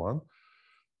the only one.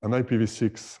 An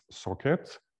IPv6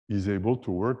 socket is able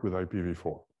to work with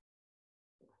IPv4.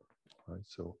 Right,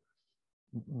 so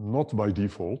not by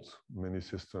default, many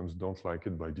systems don't like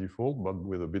it by default, but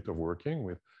with a bit of working,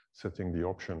 with setting the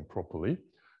option properly,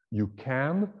 you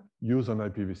can use an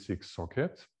IPv6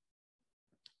 socket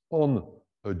on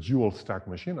a dual stack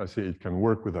machine. I say it can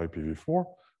work with IPv4.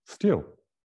 Still,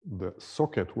 the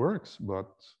socket works, but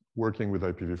working with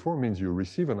IPv4 means you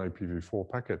receive an IPv4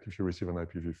 packet. If you receive an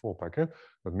IPv4 packet,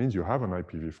 that means you have an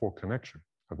IPv4 connection.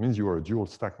 That means you are a dual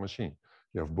stack machine.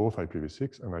 You have both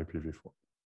IPv6 and IPv4.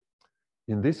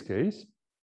 In this case,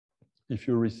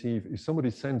 if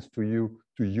somebody sends to you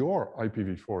to your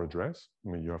IPv4 address,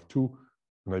 I mean, you have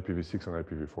an IPv6 and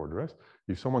IPv4 address.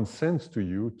 If someone sends to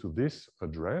you to this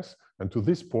address and to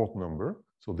this port number,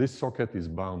 so this socket is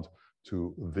bound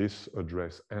to this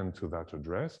address and to that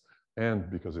address, and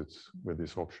because it's with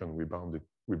this option, we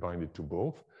bind it to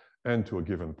both and to a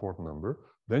given port number,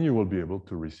 then you will be able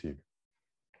to receive.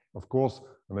 Of course,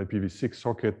 an IPv6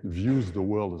 socket views the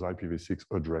world as IPv6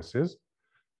 addresses.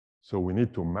 So we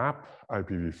need to map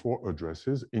IPv4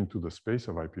 addresses into the space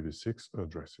of IPv6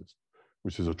 addresses,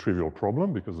 which is a trivial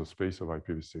problem because the space of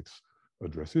IPv6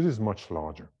 addresses is much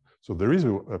larger. So there is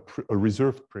a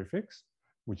reserved prefix,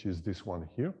 which is this one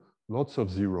here, lots of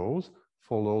zeros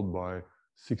followed by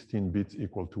 16 bits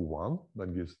equal to 1.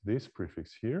 That gives this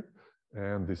prefix here.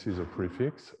 And this is a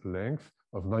prefix length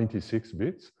of 96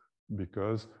 bits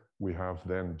because we have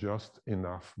then just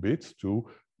enough bits to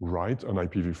write an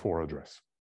IPv4 address.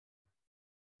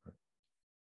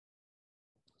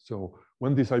 So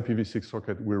when this IPv6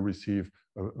 socket will receive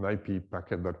an IP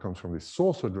packet that comes from the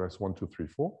source address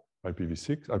 1234,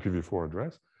 IPv4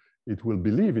 address, it will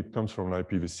believe it comes from an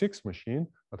IPv6 machine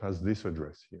that has this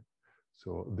address here.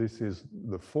 So this is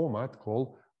the format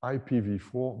called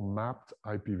IPv4 mapped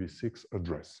IPv6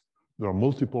 address. There are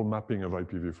multiple mapping of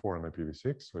IPv4 and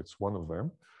IPv6, so it's one of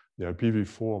them. The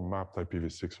IPv4 mapped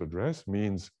IPv6 address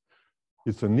means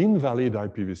it's an invalid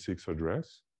IPv6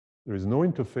 address. There is no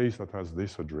interface that has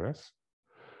this address,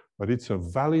 but it's a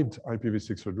valid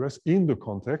IPv6 address in the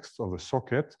context of a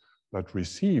socket that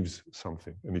receives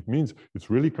something. And it means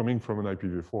it's really coming from an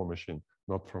IPv4 machine,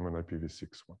 not from an IPv6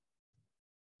 one.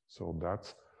 So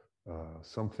that's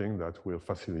something that will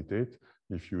facilitate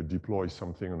if you deploy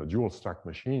something on a dual stack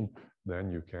machine,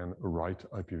 then you can write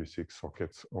IPv6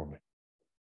 sockets only.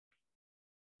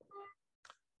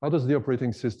 How does the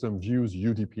operating system views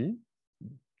UDP?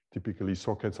 Typically,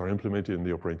 sockets are implemented in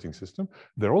the operating system.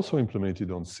 They're also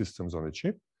implemented on systems on a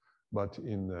chip, but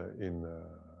in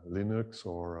Linux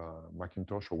or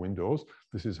Macintosh or Windows,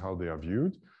 this is how they are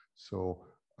viewed. So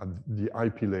the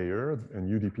IP layer and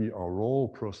UDP are all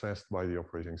processed by the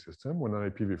operating system. When an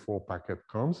IPv4 packet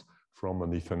comes from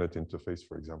an Ethernet interface,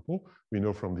 for example, we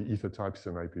know from the ether types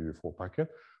an IPv4 packet.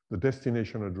 The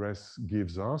destination address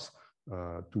gives us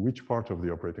to which part of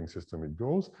the operating system it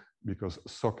goes, because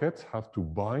sockets have to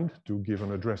bind to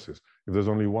given addresses. If there's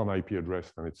only one IP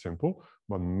address, then it's simple,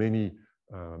 but many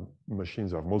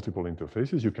machines have multiple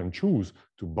interfaces. You can choose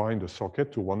to bind a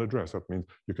socket to one address. That means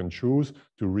you can choose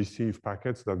to receive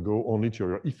packets that go only to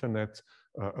your Ethernet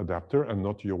adapter and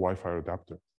not to your Wi-Fi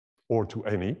adapter, or to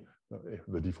any.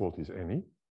 The default is any.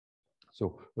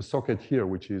 So a socket here,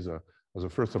 which is, as a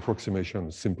first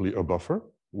approximation, simply a buffer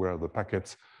where the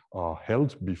packets are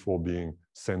held before being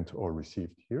sent or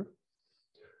received here.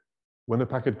 When a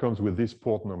packet comes with this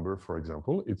port number, for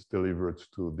example, it's delivered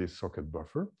to this socket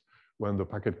buffer. When the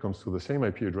packet comes to the same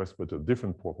IP address but a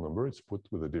different port number, it's put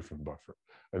with a different buffer.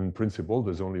 And in principle,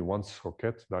 there's only one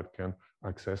socket that can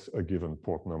access a given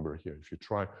port number here. If you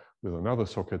try with another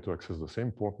socket to access the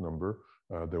same port number,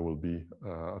 there will be,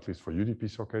 at least for UDP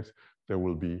sockets, there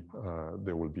will be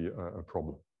a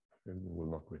problem. It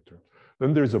will not return.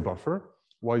 Then there's a buffer.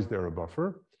 Why is there a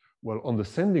buffer? Well, on the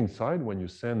sending side, when you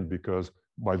send, because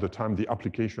by the time the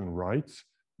application writes,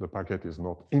 the packet is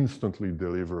not instantly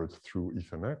delivered through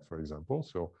Ethernet, for example.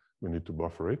 So we need to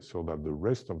buffer it so that the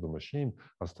rest of the machine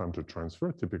has time to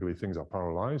transfer. Typically, things are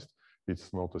parallelized.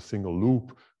 It's not a single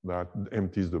loop that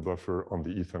empties the buffer on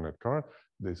the Ethernet card.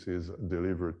 This is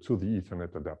delivered to the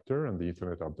Ethernet adapter, and the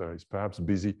Ethernet adapter is perhaps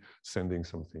busy sending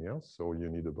something else. So you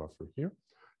need a buffer here.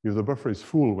 If the buffer is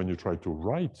full when you try to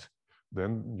write,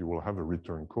 then you will have a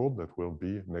return code that will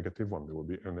be -1. There will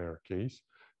be an error case.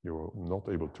 You're not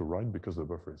able to write because the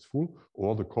buffer is full,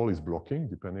 or the call is blocking,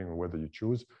 depending on whether you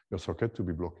choose your socket to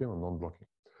be blocking or non-blocking.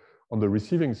 On the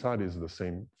receiving side is the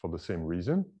same for the same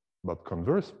reason, but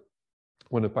converse,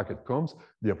 when a packet comes,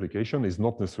 the application is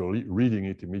not necessarily reading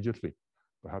it immediately.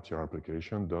 Perhaps your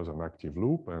application does an active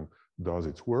loop and does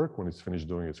its work. When it's finished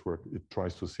doing its work, it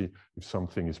tries to see if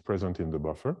something is present in the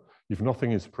buffer. If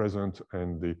nothing is present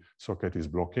and the socket is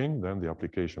blocking, then the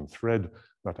application thread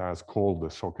that has called the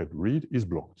socket read is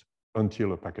blocked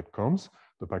until a packet comes,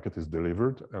 the packet is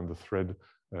delivered, and the thread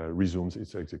resumes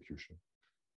its execution.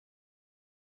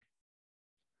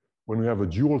 When we have a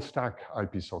dual stack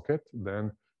IP socket,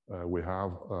 then we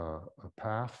have a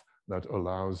path that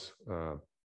allows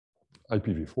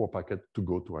IPv4 packet to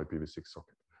go to IPv6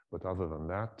 socket. But other than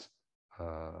that,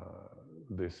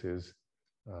 this is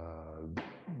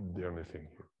the only thing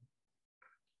here.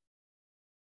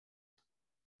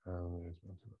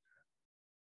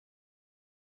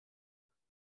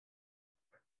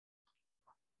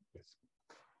 Yes,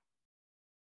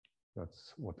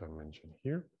 that's what I mentioned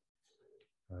here.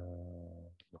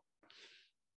 No.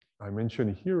 I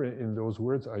mentioned here in those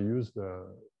words, I use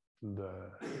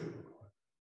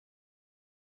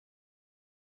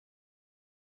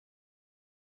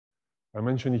I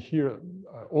mentioned here,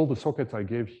 all the sockets I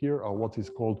gave here are what is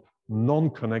called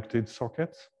non-connected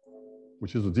sockets.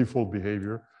 which is the default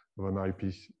behavior of an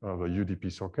IP, of a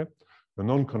UDP socket. A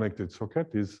non-connected socket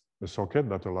is a socket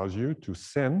that allows you to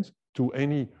send to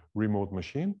any remote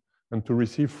machine and to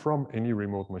receive from any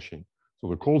remote machine. So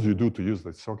the calls you do to use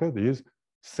that socket is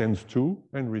send to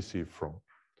and receive from.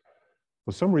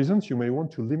 For some reasons, you may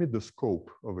want to limit the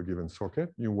scope of a given socket.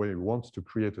 You may want to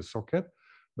create a socket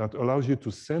that allows you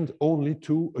to send only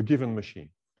to a given machine.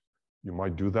 You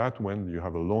might do that when you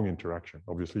have a long interaction.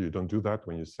 Obviously, you don't do that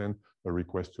when you send a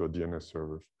request to a DNS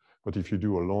server. But if you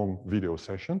do a long video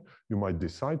session, you might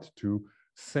decide to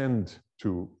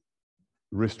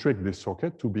restrict this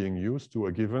socket to being used to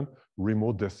a given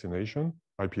remote destination,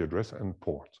 IP address, and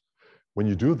port. When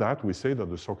you do that, we say that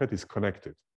the socket is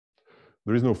connected.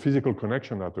 There is no physical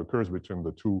connection that occurs between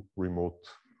the two remote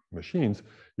machines.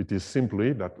 It is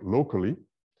simply that locally,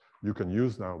 you can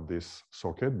use now this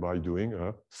socket by doing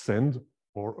a send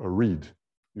or a read.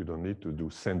 You don't need to do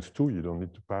send to, you don't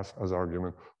need to pass as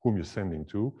argument whom you're sending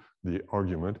to. The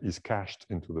argument is cached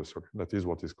into the socket. That is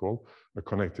what is called a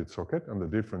connected socket. And the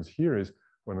difference here is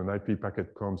when an IP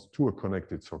packet comes to a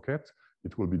connected socket,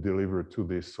 it will be delivered to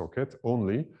this socket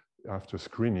only after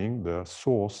screening the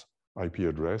source IP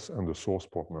address and the source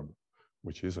port number,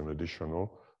 which is an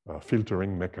additional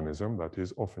filtering mechanism that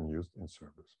is often used in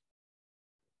servers.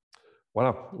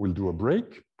 Voila, we'll do a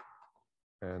break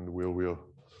and we'll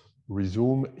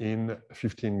resume in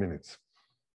 15 minutes.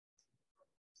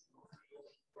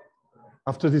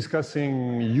 After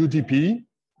discussing UDP,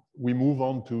 we move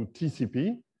on to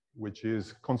TCP, which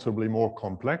is considerably more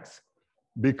complex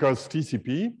because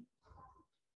TCP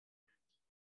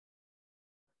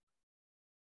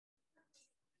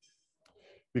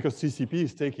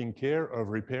is taking care of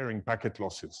repairing packet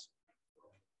losses.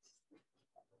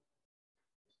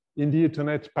 In the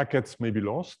internet, packets may be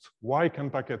lost. Why can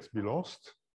packets be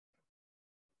lost?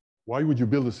 Why would you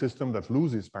build a system that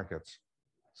loses packets?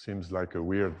 Seems like a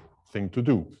weird thing to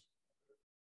do.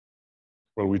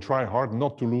 Well, we try hard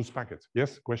not to lose packets.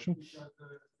 Yes, question?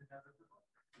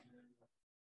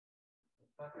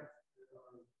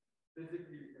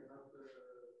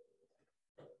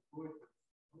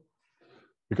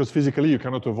 Because physically you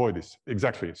cannot avoid this.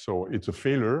 Exactly. So it's a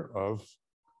failure of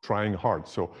trying hard.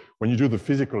 So when you do the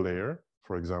physical layer,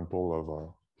 for example, of a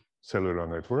cellular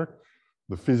network,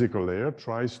 the physical layer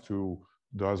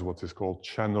does what is called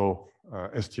channel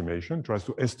estimation, tries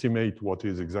to estimate what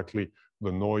is exactly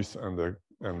the noise and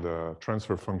the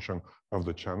transfer function of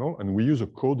the channel. And we use a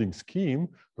coding scheme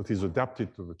that is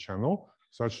adapted to the channel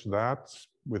such that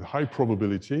with high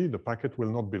probability, the packet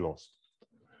will not be lost.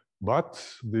 But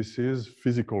this is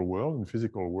physical world. In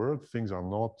physical world, things are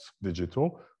not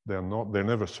digital. They're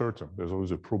never certain. There's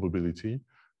always a probability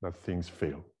that things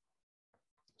fail.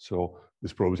 So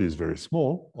this probability is very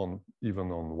small,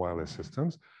 even on wireless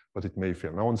systems, but it may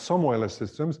fail. Now, on some wireless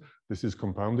systems, this is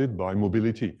compounded by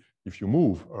mobility. If you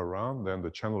move around, then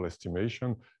the channel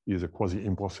estimation is a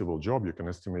quasi-impossible job. You can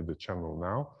estimate the channel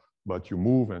now, but you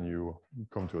move and you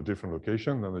come to a different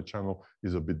location, then the channel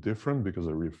is a bit different because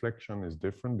the reflection is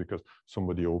different because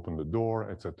somebody opened the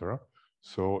door, etc.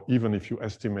 So even if you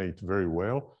estimate very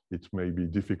well, it may be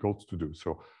difficult to do.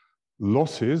 So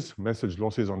losses, message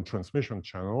losses on transmission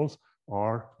channels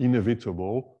are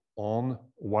inevitable on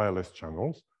wireless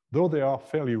channels, though they are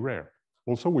fairly rare.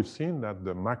 Also, we've seen that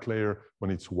the MAC layer,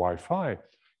 when it's Wi-Fi,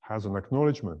 has an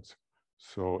acknowledgement.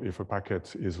 So if a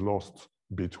packet is lost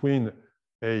between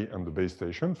A and the base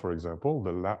station, for example,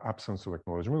 the absence of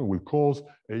acknowledgement will cause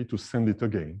A to send it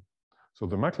again. So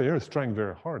the MAC layer is trying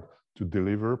very hard to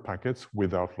deliver packets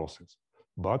without losses,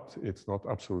 but it's not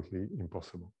absolutely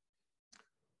impossible.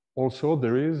 Also,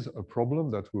 there is a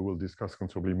problem that we will discuss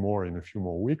considerably more in a few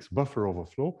more weeks, buffer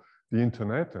overflow. The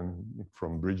internet, and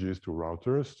from bridges to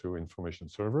routers to information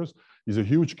servers, is a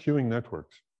huge queuing network.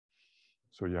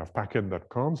 So you have packets that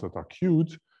are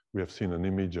queued. We have seen an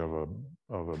image of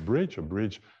a bridge. A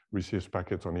bridge receives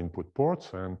packets on input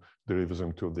ports and delivers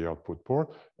them to the output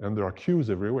port. And there are queues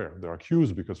everywhere. There are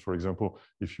queues because, for example,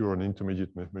 if you're an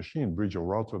intermediate machine, bridge or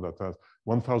router that has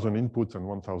 1,000 inputs and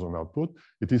 1,000 output,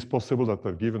 it is possible that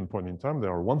at a given point in time,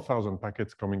 there are 1,000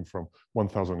 packets coming from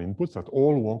 1,000 inputs that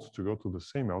all want to go to the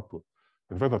same output.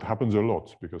 In fact, that happens a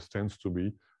lot because things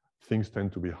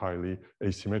tend to be highly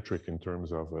asymmetric in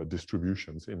terms of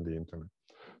distributions in the internet.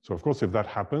 So of course, if that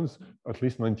happens, at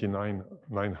least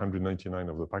 999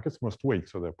 of the packets must wait.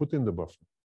 So they're put in the buffer.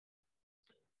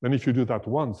 Then if you do that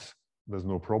once, there's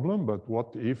no problem. But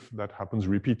what if that happens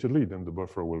repeatedly? Then the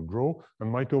buffer will grow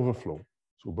and might overflow.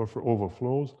 So buffer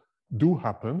overflows do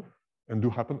happen and do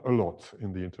happen a lot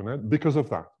in the internet because of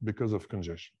that, because of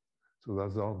congestion. So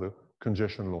those are the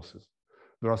congestion losses.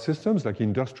 There are systems like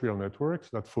industrial networks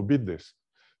that forbid this.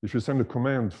 If you send a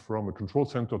command from a control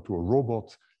center to a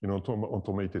robot in an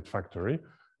automated factory,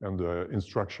 and the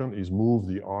instruction is move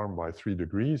the arm by 3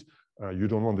 degrees, you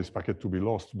don't want this packet to be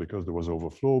lost because there was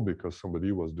overflow, because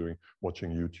somebody was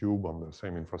watching YouTube on the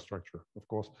same infrastructure. Of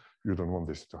course, you don't want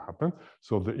this to happen.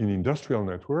 So in industrial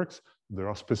networks, there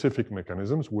are specific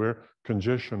mechanisms where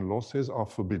congestion losses are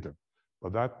forbidden.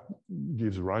 But that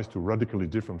gives rise to radically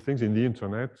different things. In the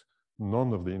internet,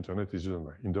 none of the internet is doing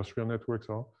that. Industrial networks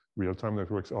are, real-time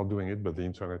networks are doing it, but the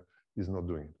internet is not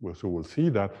doing it. Well, so we'll see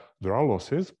that there are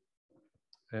losses,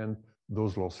 and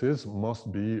those losses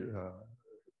must be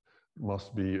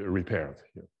repaired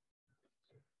here.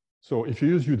 So if you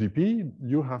use UDP,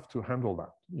 you have to handle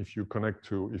that. If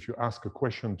you ask a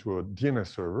question to a DNS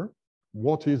server,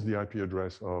 what is the IP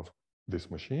address of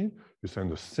this machine? You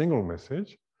send a single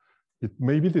message.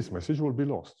 Maybe this message will be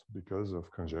lost because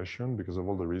of congestion, because of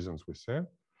all the reasons we said.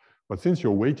 But since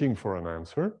you're waiting for an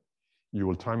answer, you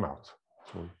will time out.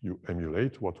 So you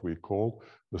emulate what we call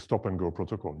the stop and go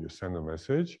protocol. You send a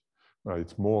message.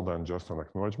 It's more than just an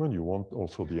acknowledgement. You want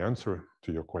also the answer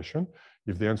to your question.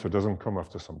 If the answer doesn't come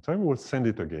after some time, we'll send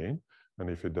it again. And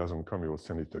if it doesn't come, you will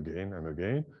send it again and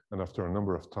again. And after a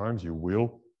number of times, you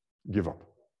will give up.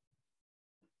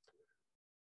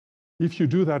 If you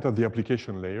do that at the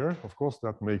application layer, of course,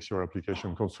 that makes your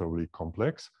application considerably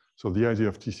complex. So the idea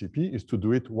of TCP is to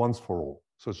do it once for all,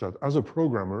 such that as a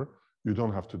programmer, you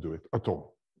don't have to do it at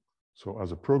all. So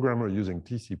as a programmer using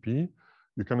TCP,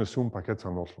 you can assume packets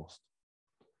are not lost.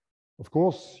 Of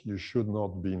course, you should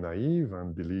not be naive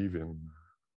and believe in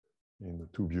the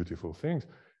two beautiful things.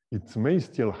 It may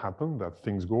still happen that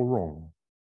things go wrong.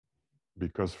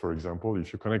 Because, for example,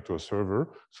 if you connect to a server,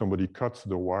 somebody cuts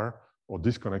the wire or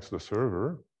disconnects the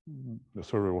server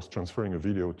was transferring a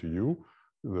video to you,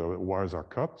 the wires are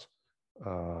cut,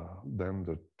 then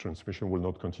the transmission will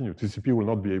not continue. TCP will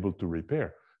not be able to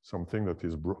repair something that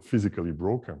is physically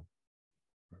broken.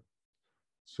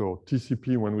 So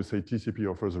TCP, when we say TCP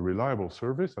offers a reliable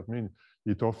service, that means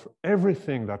it offers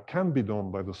everything that can be done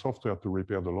by the software to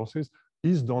repair the losses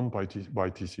is done by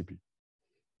TCP.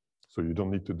 So you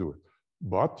don't need to do it.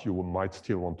 But you might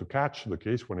still want to catch the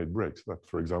case when it breaks. That,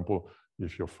 for example,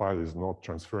 if your file is not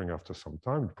transferring after some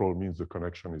time, it probably means the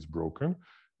connection is broken,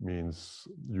 means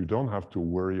you don't have to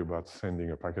worry about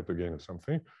sending a packet again or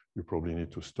something. You probably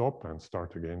need to stop and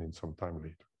start again in some time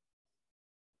later.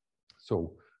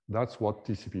 So that's what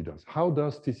TCP does. How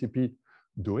does TCP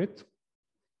do it?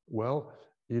 Well,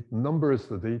 it numbers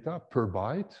the data per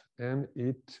byte, and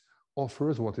it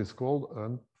offers what is called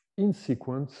an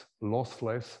in-sequence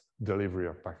lossless delivery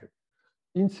of packet.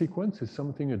 In-sequence is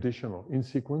something additional.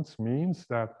 In-sequence means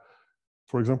that,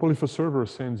 for example, if a server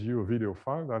sends you a video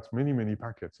file, that's many, many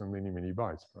packets and many, many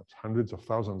bytes, perhaps hundreds of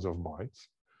thousands of bytes.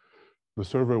 The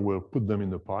server will put them in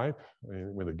the pipe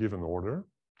with a given order.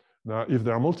 Now, if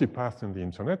there are multipaths in the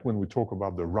internet, when we talk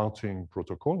about the routing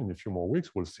protocol in a few more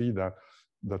weeks, we'll see that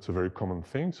that's a very common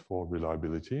thing for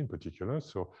reliability in particular.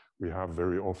 So we have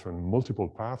very often multiple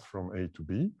paths from A to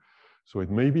B. So it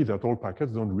may be that all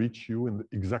packets don't reach you in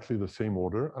exactly the same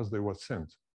order as they were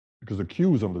sent, because the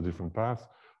queues on the different paths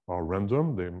are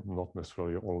random. They're not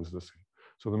necessarily always the same.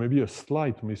 So there may be a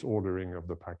slight misordering of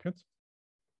the packets,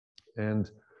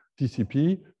 and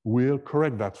TCP will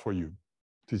correct that for you.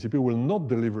 TCP will not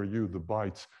deliver you the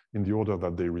bytes in the order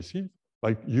that they receive,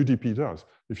 like UDP does.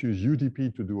 If you use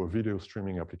UDP to do a video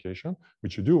streaming application,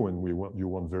 which you do when you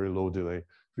want very low delay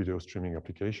video streaming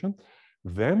application,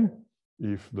 then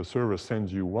if the server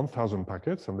sends you 1,000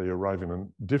 packets and they arrive in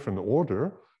a different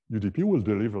order, UDP will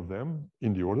deliver them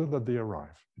in the order that they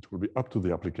arrive. It will be up to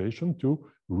the application to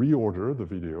reorder the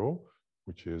video,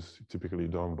 which is typically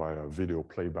done by a video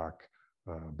playback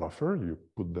buffer. You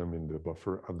put them in the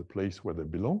buffer at the place where they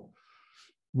belong.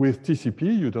 With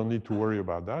TCP, you don't need to worry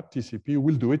about that. TCP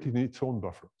will do it in its own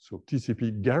buffer. So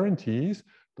TCP guarantees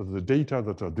that the data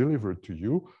that are delivered to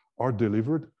you are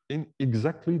delivered in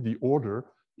exactly the order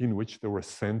in which they were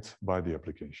sent by the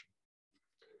application.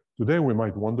 Today, we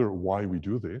might wonder why we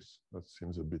do this. That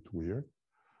seems a bit weird.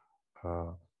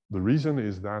 The reason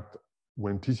is that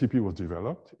when TCP was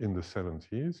developed in the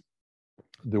 70s,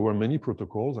 there were many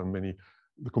protocols and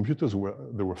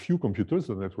there were few computers,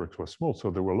 the networks were small. So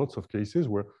there were lots of cases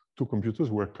where two computers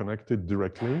were connected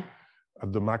directly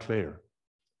at the MAC layer.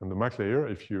 And the MAC layer,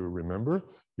 if you remember,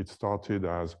 it started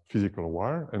as physical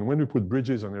wire. And when you put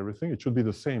bridges and everything, it should be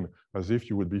the same as if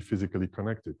you would be physically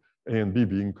connected. A and B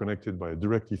being connected by a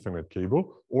direct Ethernet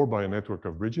cable or by a network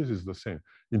of bridges is the same.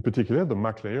 In particular, the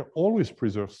MAC layer always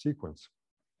preserves sequence.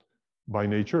 By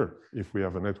nature, if we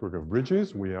have a network of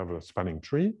bridges, we have a spanning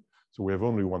tree. So we have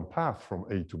only one path from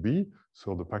A to B,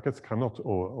 so the packets cannot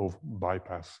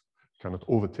bypass, cannot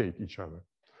overtake each other.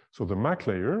 So the MAC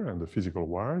layer and the physical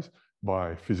wires,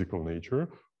 by physical nature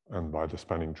and by the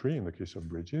spanning tree in the case of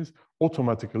bridges,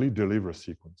 automatically deliver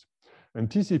sequence. And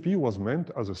TCP was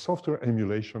meant as a software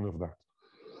emulation of that.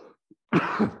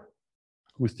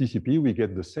 With TCP, we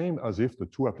get the same as if the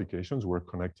two applications were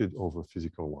connected over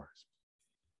physical wires,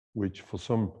 which for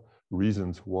some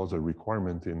reasons was a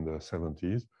requirement in the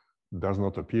 70s, does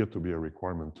not appear to be a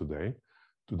requirement today.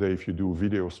 Today, if you do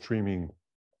video streaming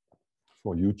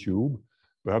for YouTube,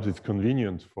 perhaps it's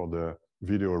convenient for the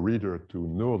video reader to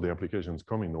know the applications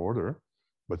come in order,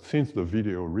 but since the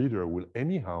video reader will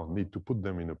anyhow need to put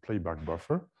them in a playback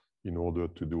buffer in order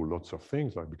to do lots of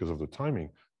things, like because of the timing,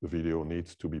 the video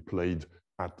needs to be played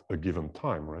at a given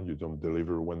time, right? You don't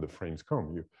deliver when the frames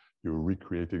come. You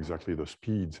recreate exactly the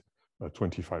speed,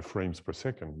 25 frames per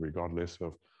second, regardless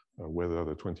of whether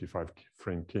the 25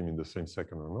 frame came in the same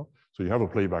second or not. So you have a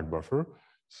playback buffer.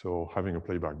 So having a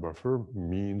playback buffer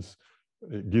means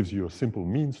it gives you a simple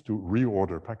means to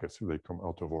reorder packets if they come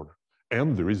out of order.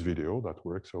 And there is video that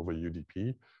works over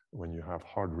UDP when you have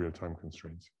hard real-time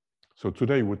constraints. So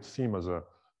today it would seem as a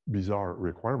bizarre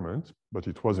requirement, but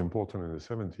it was important in the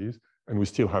 70s, and we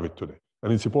still have it today.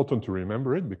 And it's important to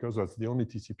remember it because that's the only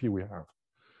TCP we have.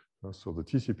 So the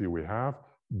TCP we have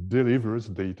delivers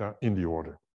data in the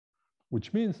order,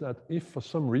 which means that if for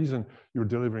some reason you're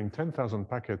delivering 10,000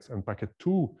 packets and packet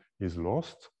 2 is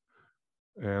lost,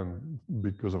 and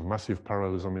because of massive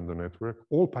parallelism in the network,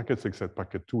 all packets except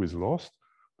packet 2 is lost,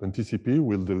 then TCP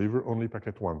will deliver only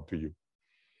packet 1 to you.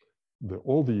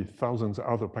 All the thousands of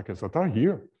other packets that are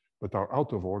here, but are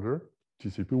out of order,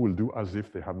 TCP will do as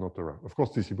if they had not arrived. Of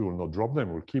course, TCP will not drop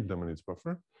them, will keep them in its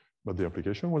buffer, but the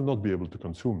application will not be able to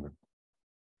consume them.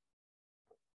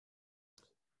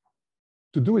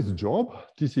 To do its job,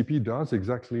 TCP does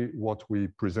exactly what we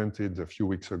presented a few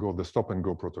weeks ago, the stop and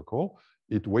go protocol.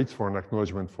 It waits for an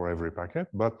acknowledgement for every packet,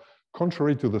 but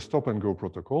contrary to the stop and go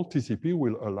protocol, TCP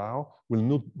will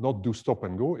not do stop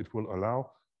and go. It will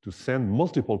allow to send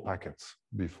multiple packets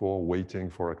before waiting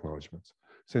for acknowledgements.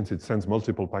 Since it sends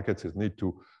multiple packets, it needs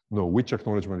to know which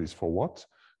acknowledgement is for what.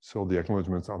 So the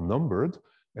acknowledgements are numbered.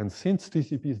 And since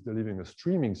TCP is delivering a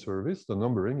streaming service, the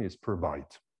numbering is per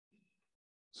byte.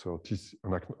 So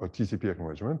a TCP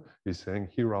acknowledgement is saying,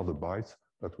 here are the bytes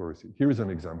that were received. Here is an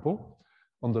example.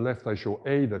 On the left, I show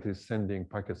A that is sending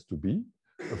packets to B.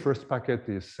 The first packet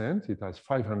is sent. It has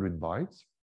 500 bytes,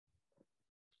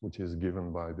 which is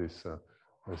given by this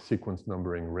sequence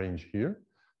numbering range here.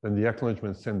 Then the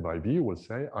acknowledgement sent by B will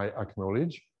say, I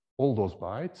acknowledge all those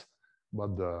bytes,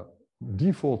 but the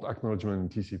default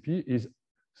acknowledgement in TCP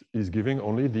is giving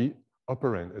only the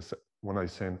upper end. When I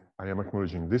send, I am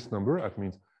acknowledging this number, that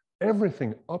means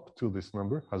everything up to this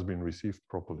number has been received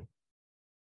properly.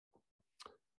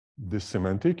 This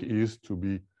semantic is to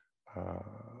be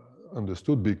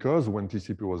understood because when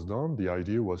TCP was done, the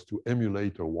idea was to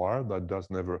emulate a wire that does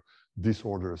never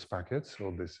disorders packets.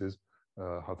 So this is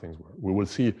how things work. We will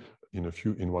see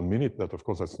in 1 minute that, of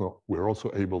course, that's not. We're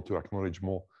also able to acknowledge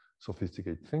more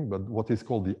sophisticated things. But what is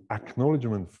called the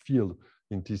acknowledgement field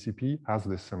in TCP has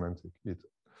this semantic.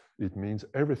 It means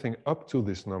everything up to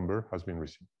this number has been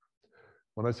received.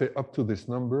 When I say up to this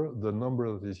number, the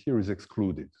number that is here is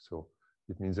excluded. So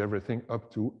it means everything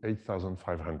up to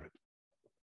 8,500.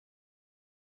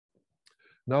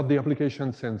 Now the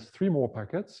application sends 3 more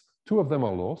packets. 2 of them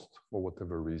are lost for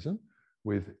whatever reason,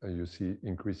 with, you see,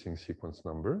 increasing sequence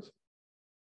numbers.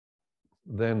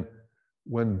 Then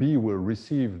when B will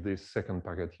receive this second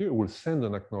packet here, it will send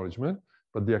an acknowledgement,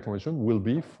 but the acknowledgement will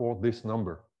be for this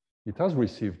number. It has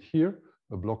received here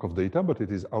a block of data, but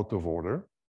it is out of order.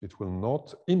 It will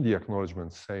not, in the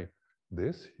acknowledgement, say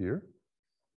this here.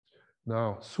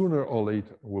 Now, sooner or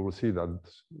later, we will see that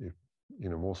if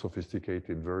in a more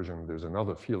sophisticated version, there's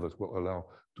another field that will allow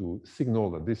to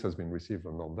signal that this has been received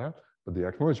or not that, but the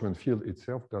acknowledgement field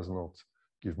itself does not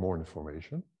give more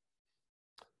information.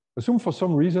 Assume for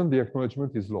some reason the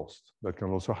acknowledgement is lost. That can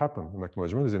also happen. An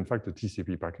acknowledgement is in fact a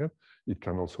TCP packet. It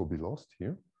can also be lost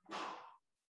here.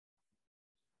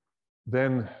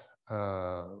 Then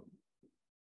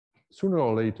sooner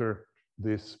or later,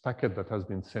 this packet that has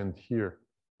been sent here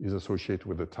is associated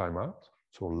with a timeout.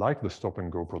 So like the stop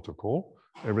and go protocol,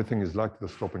 everything is like the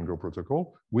stop and go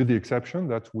protocol, with the exception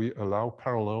that we allow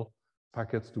parallel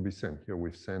packets to be sent. Here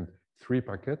we've sent 3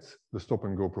 packets. The stop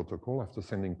and go protocol, after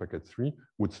sending packet 3,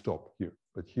 would stop here.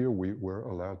 But here we were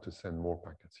allowed to send more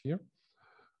packets here.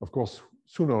 Of course,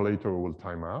 sooner or later we will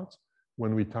time out.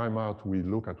 When we time out, we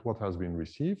look at what has been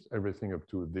received, everything up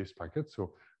to this packet.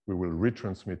 So we will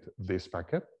retransmit this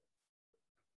packet.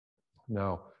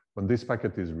 Now, when this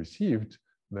packet is received,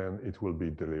 then it will be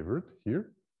delivered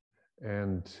here.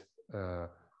 And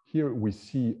here we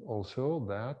see also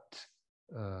that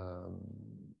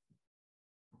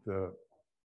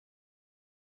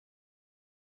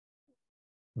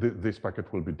this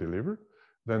packet will be delivered,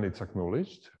 then it's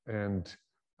acknowledged, and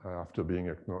after being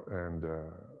acknowledged,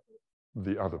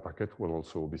 the other packet will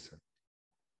also be sent.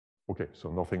 Okay,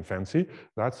 so nothing fancy.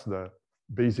 That's the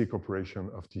basic operation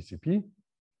of TCP.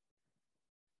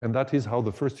 And that is how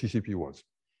the first TCP was.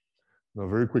 Now,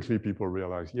 very quickly, people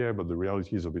realize, yeah, but the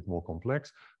reality is a bit more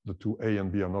complex. The two A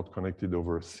and B are not connected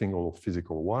over a single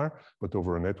physical wire, but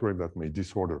over a network that may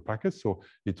disorder packets. So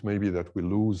it may be that we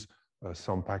lose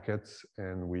some packets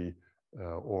and we,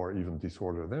 or even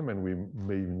disorder them, and we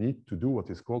may need to do what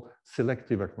is called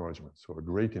selective acknowledgement. So a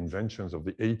great invention of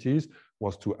the 80s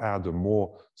was to add a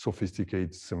more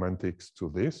sophisticated semantics to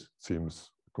this.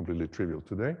 Seems completely trivial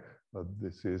today, but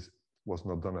this was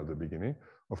not done at the beginning.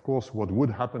 Of course, what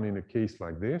would happen in a case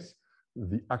like this,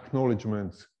 the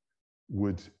acknowledgements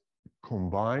would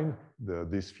combine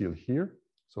this field here.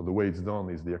 So the way it's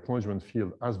done is the acknowledgement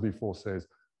field, as before, says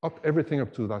everything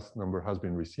up to that number has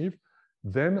been received.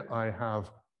 Then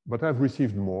but I've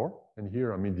received more, and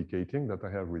here I'm indicating that I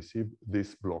have received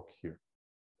this block here.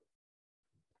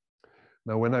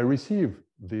 Now, when I receive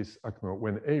this,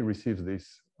 when A receives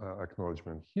this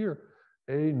acknowledgement here,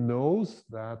 A knows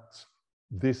that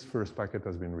this first packet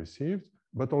has been received,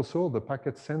 but also the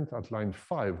packet sent at line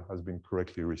 5 has been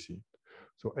correctly received.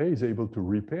 So A is able to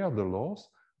repair the loss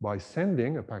by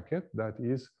sending a packet that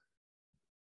is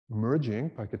merging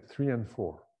packet 3 and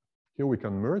 4. Here we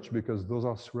can merge because those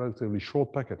are relatively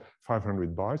short packets,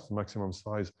 500 bytes. The maximum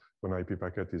size of an IP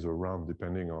packet is around,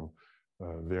 depending on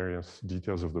various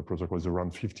details of the protocol, is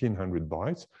around 1500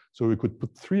 bytes. So we could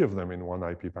put 3 of them in one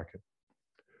IP packet.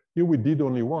 Here we did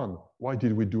only one. Why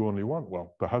did we do only one?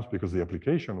 Well, perhaps because the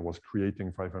application was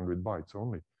creating 500 bytes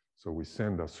only. So we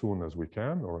send as soon as we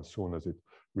can, or as soon as it's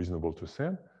reasonable to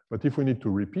send. But if we need to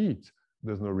repeat,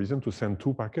 there's no reason to send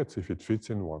 2 packets if it fits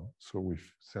in one. So we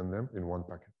send them in one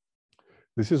packet.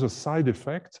 This is a side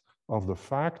effect of the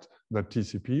fact that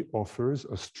TCP offers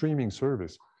a streaming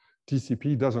service.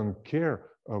 TCP doesn't care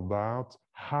about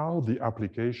how the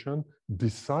application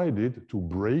decided to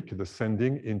break the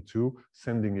sending into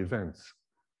sending events.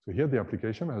 So here the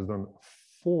application has done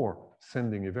 4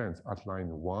 sending events at line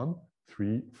 1,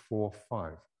 3, 4,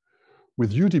 5.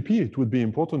 With UDP, it would be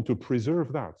important to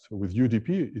preserve that. So with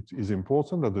UDP, it is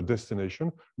important that the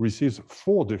destination receives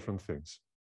 4 different things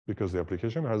because the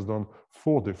application has done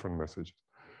 4 different messages.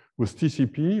 With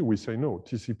TCP, we say no.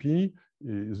 TCP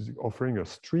is offering a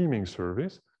streaming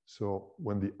service. So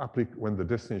when the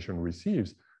destination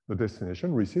receives,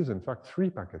 in fact 3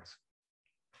 packets.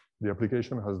 The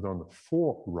application has done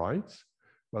 4 writes,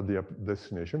 but the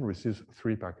destination receives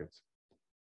 3 packets.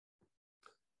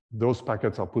 Those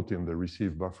packets are put in the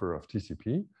receive buffer of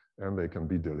TCP, and they can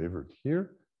be delivered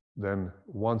here. Then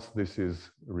once this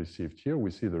is received here,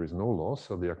 we see there is no loss.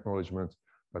 So the acknowledgement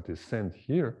that is sent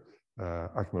here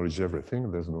acknowledges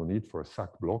everything. There's no need for a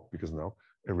SAC block because now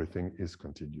everything is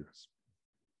contiguous.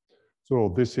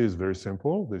 So this is very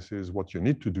simple. This is what you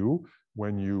need to do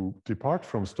when you depart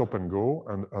from stop and go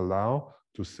and allow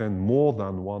to send more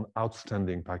than one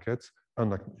outstanding packets,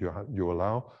 and you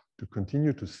allow to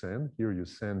continue to send. Here you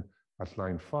send at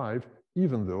line 5,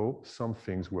 even though some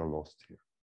things were lost here.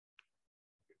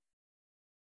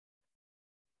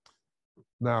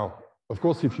 Now, of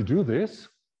course, if you do this,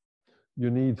 you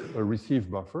need a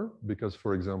receive buffer because,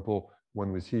 for example,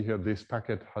 when we see here this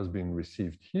packet has been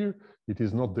received here, it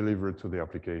is not delivered to the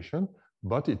application,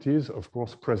 but it is, of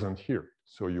course, present here.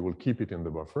 So you will keep it in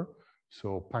the buffer.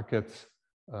 So packets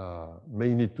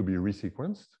may need to be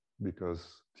resequenced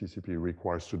because TCP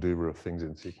requires to deliver things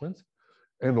in sequence.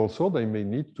 And also they may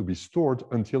need to be stored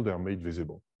until they are made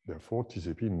visible. Therefore,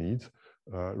 TCP needs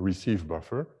a receive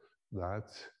buffer that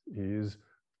is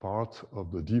part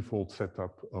of the default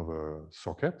setup of a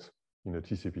socket. In a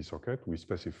TCP socket, we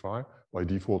specify, by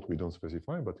default, we don't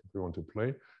specify, but if we want to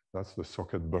play, that's the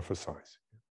socket buffer size.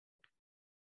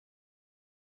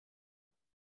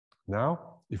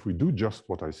 Now, if we do just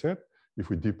what I said, if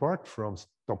we depart from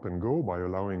stop and go by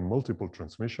allowing multiple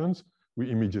transmissions, we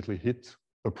immediately hit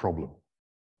a problem.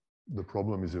 The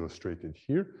problem is illustrated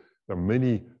here. There are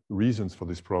many reasons for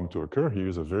this problem to occur.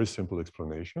 Here's a very simple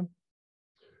explanation.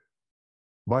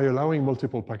 By allowing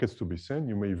multiple packets to be sent,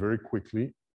 you may very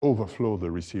quickly overflow the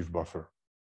receive buffer.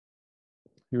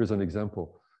 Here's an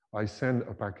example. I send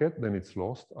a packet, then it's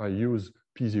lost. I use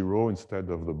P0 instead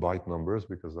of the byte numbers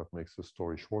because that makes the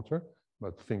story shorter,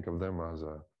 but think of them as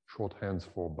shorthands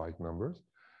for byte numbers.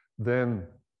 Then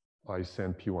I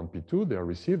send P1, P2, they are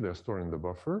received, they're stored in the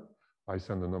buffer. I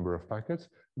send a number of packets.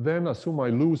 Then assume I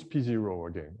lose P0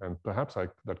 again, and perhaps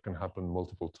that can happen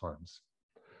multiple times.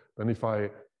 Then if I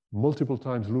multiple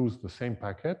times lose the same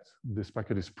packet, this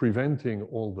packet is preventing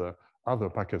all the other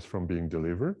packets from being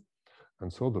delivered.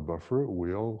 And so the buffer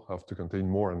will have to contain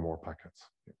more and more packets.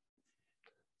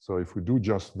 So if we do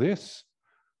just this,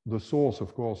 the source,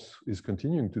 of course, is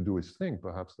continuing to do its thing.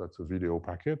 Perhaps that's a video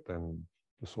packet, and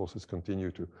the sources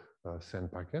continue to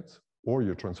send packets, or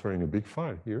you're transferring a big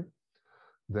file here.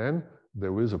 Then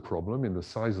there is a problem in the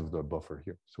size of the buffer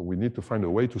here. So we need to find a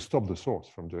way to stop the source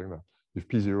from doing that. If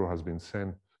P0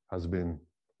 has been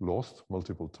lost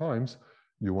multiple times,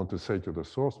 you want to say to the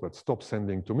source, but stop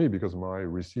sending to me because my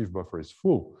receive buffer is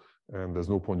full. And there's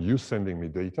no point you sending me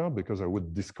data because I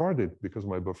would discard it because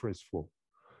my buffer is full,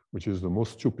 which is the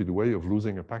most stupid way of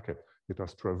losing a packet. It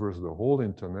has traversed the whole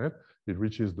internet. It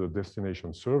reaches the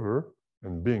destination server,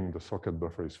 and bing, the socket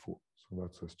buffer is full. So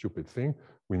that's a stupid thing.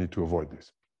 We need to avoid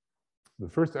this. The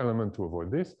first element to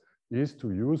avoid this is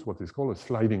to use what is called a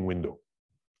sliding window.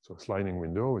 So a sliding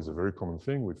window is a very common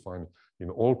thing we find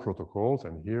in all protocols,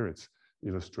 and here it's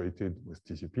illustrated with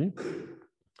TCP.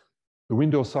 The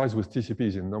window size with TCP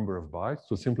is in number of bytes.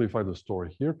 To simplify the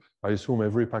story here, I assume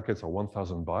every packets are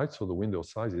 1,000 bytes, so the window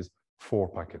size is 4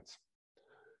 packets.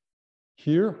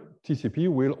 Here, TCP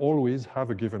will always have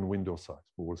a given window size.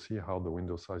 We will see how the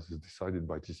window size is decided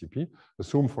by TCP.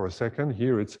 Assume for a second,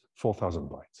 here it's 4,000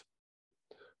 bytes.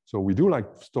 So we do like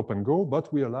stop and go,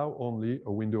 but we allow only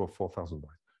a window of 4,000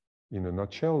 bytes. In a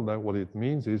nutshell, what it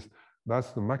means is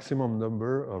that's the maximum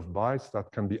number of bytes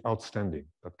that can be outstanding,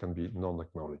 that can be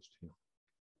non-acknowledged.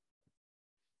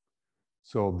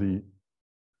 So the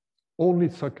only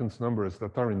sequence numbers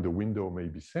that are in the window may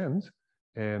be sent,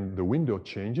 and the window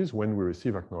changes when we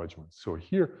receive acknowledgements. So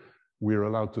here, we're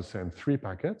allowed to send 3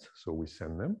 packets, so we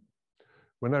send them.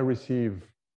 When I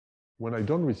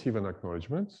don't receive an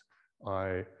acknowledgement,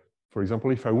 for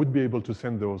example, if I would be able to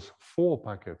send those 4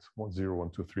 packets, 0,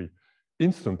 1, 2, 3,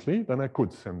 instantly, then I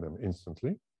could send them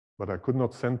instantly, but I could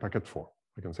not send packet 4.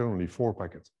 I can send only 4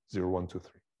 packets, 0, 1, 2,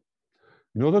 3.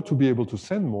 In order to be able to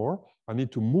send more, I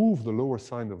need to move the lower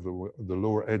side of the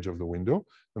lower edge of the window,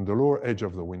 and the lower edge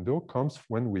of the window comes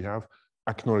when we have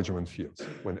acknowledgement fields,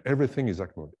 when everything is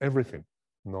acknowledged, everything,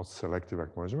 not selective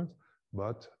acknowledgements,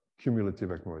 but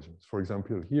cumulative acknowledgements. For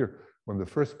example, here, when the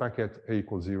first packet A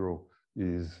equals 0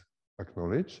 is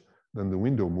acknowledged, then the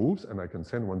window moves and I can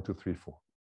send 1, 2, 3, 4.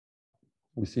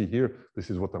 We see here, this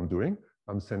is what I'm doing.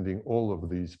 I'm sending all of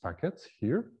these packets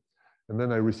here, and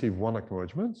then I receive 1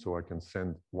 acknowledgement, so I can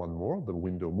send 1 more, the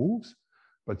window moves.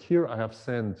 But here I have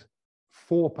sent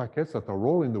 4 packets that are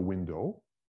all in the window.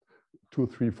 2,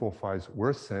 3, 4, 5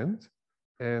 were sent,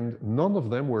 and none of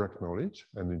them were acknowledged.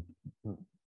 And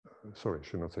sorry, I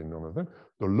should not say none of them.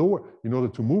 In order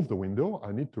to move the window,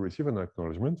 I need to receive an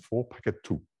acknowledgement for packet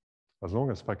 2. As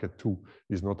long as packet 2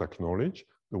 is not acknowledged,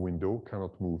 the window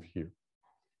cannot move here.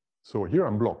 So here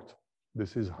I'm blocked.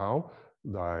 This is how,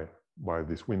 by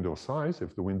this window size,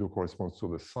 if the window corresponds to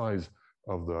the size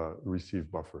of the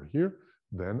receive buffer here,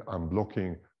 then I'm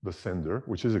blocking the sender,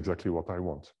 which is exactly what I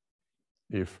want.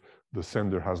 If the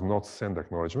sender has not sent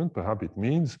acknowledgement, perhaps it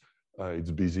means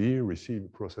it's busy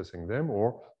processing them,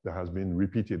 or there has been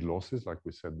repeated losses, like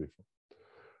we said before.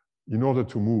 In order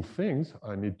to move things,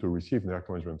 I need to receive the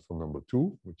acknowledgement for number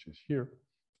 2, which is here.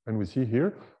 And we see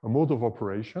here a mode of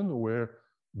operation where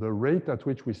the rate at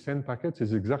which we send packets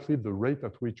is exactly the rate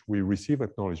at which we receive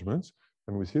acknowledgements.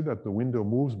 And we see that the window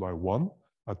moves by 1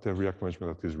 at every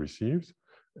acknowledgement that is received,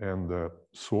 and the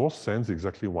source sends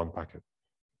exactly 1 packet.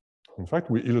 In fact,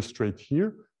 we illustrate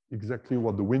here exactly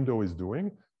what the window is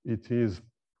doing. It is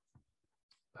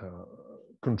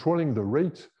controlling the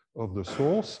rate of the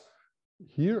source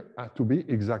here to be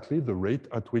exactly the rate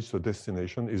at which the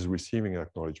destination is receiving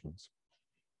acknowledgements,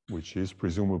 which is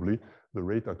presumably the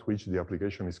rate at which the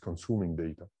application is consuming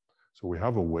data. So we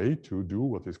have a way to do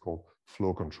what is called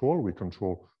flow control. We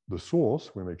control the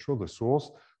source. We make sure the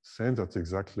source sends at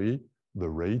exactly the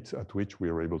rate at which we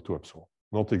are able to absorb.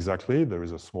 Not exactly, there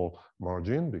is a small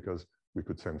margin because we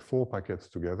could send 4 packets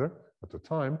together at a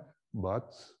time,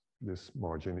 but this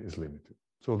margin is limited.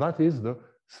 So that is the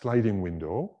sliding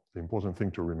window. The important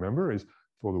thing to remember is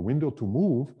for the window to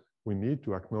move, we need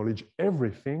to acknowledge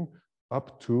everything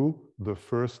up to the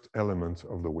first element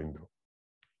of the window.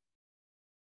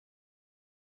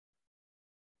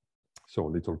 So a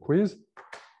little quiz.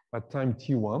 At time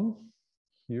t1,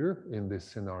 here in this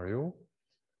scenario,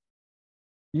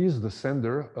 is the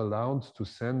sender allowed to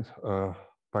send a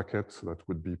packet that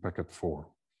would be packet 4?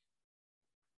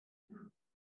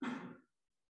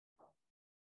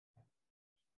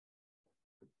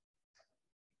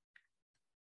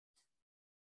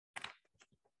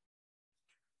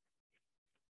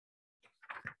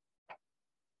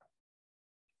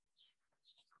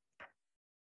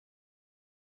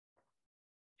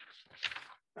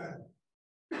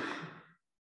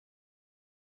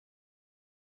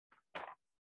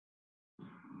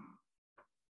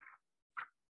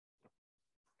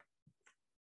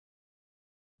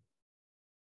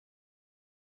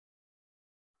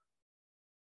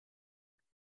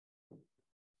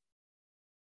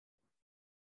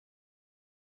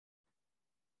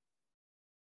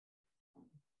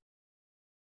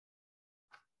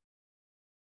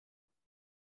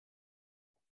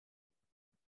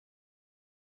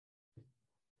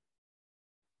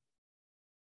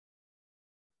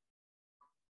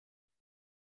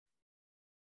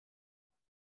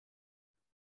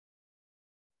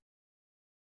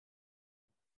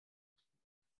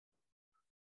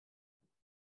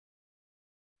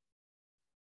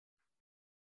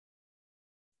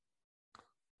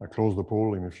 I close the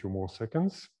poll in a few more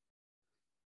seconds.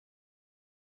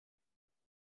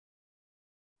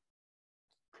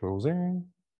 Closing.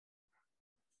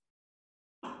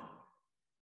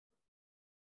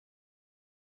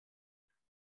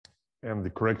 And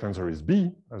the correct answer is B,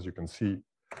 as you can see,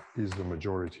 is the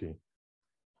majority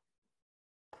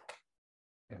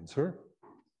answer.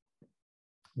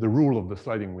 The rule of the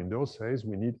sliding window says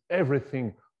we need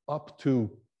everything up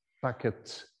to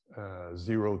packet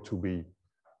 0 to be,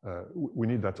 we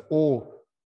need that all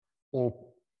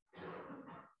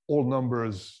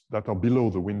numbers that are below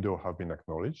the window have been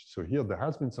acknowledged. So here there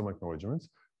has been some acknowledgements,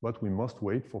 but we must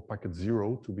wait for packet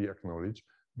 0 to be acknowledged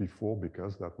before,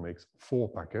 because that makes 4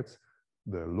 packets.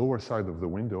 The lower side of the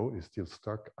window is still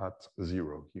stuck at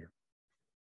 0 here.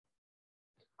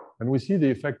 And we see the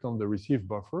effect on the receive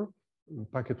buffer.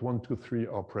 Packet 1, 2, 3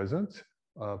 are present.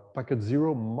 Packet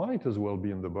 0 might as well be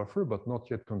in the buffer, but not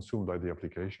yet consumed by the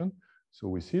application. So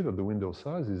we see that the window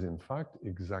size is in fact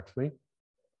exactly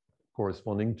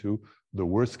corresponding to the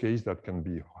worst case that can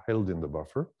be held in the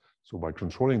buffer. So by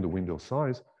controlling the window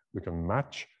size, we can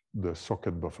match the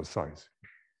socket buffer size.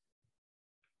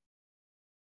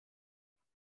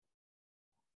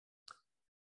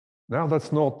 Now,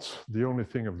 that's not the only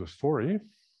thing of the story.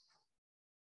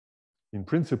 In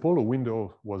principle, a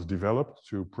window was developed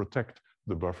to protect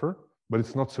the buffer, but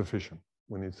it's not sufficient.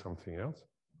 We need something else.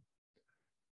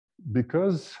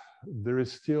 Because there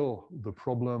is still the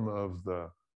problem of the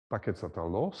packets that are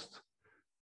lost.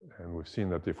 And we've seen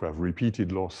that if we have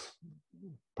repeated loss,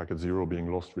 packet 0 being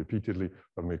lost repeatedly,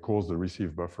 that may cause the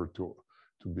receive buffer to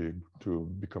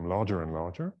become larger and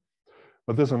larger.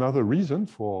 But there's another reason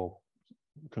for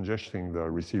congesting the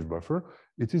receive buffer.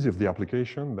 It is if the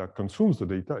application that consumes the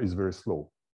data is very slow.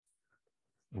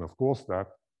 And of course, that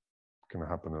can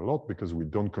happen a lot because we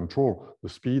don't control the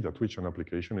speed at which an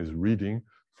application is reading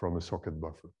from a socket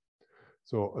buffer.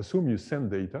 So assume you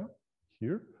send data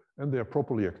here and they are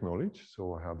properly acknowledged.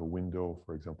 So I have a window,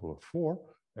 for example, of 4,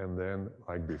 and then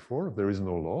like before, there is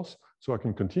no loss. So I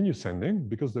can continue sending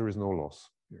because there is no loss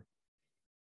here.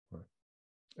 Right.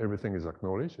 Everything is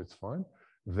acknowledged, it's fine.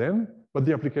 Then, but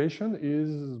the application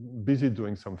is busy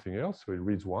doing something else. So it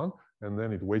reads 1, and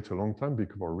then it waits a long time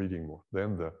before reading more.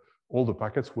 Then all the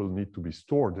packets will need to be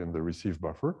stored in the receive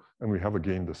buffer, and we have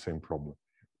again the same problem.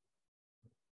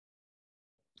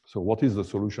 So what is the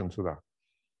solution to that?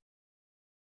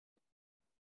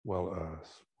 Well,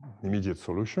 an immediate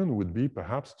solution would be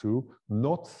perhaps to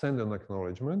not send an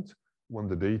acknowledgement when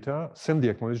the data, send the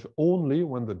acknowledgement only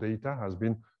when the data has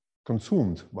been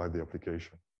consumed by the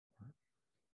application.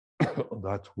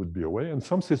 That would be a way, and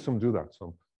some systems do that.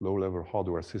 Some low-level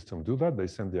hardware systems do that. They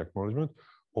send the acknowledgement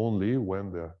only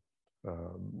when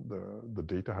the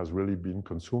data has really been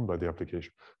consumed by the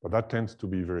application. But that tends to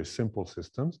be very simple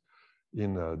systems.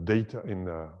 In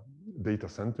data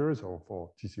centers or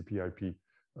for TCP-IP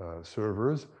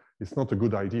servers, it's not a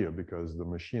good idea because the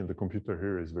machine, the computer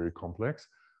here is very complex.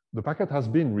 The packet has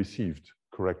been received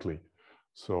correctly.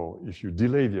 So if you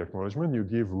delay the acknowledgement, you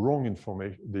give wrong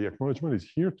information. The acknowledgement is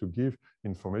here to give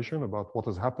information about what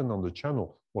has happened on the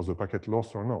channel. Was the packet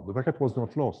lost or not? The packet was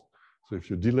not lost. So if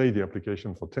you delay the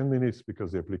application for 10 minutes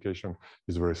because the application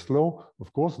is very slow,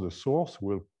 of course, the source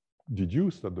will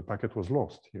deduce that the packet was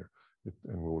lost here.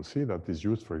 And we will see that is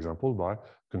used, for example, by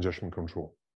congestion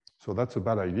control. So that's a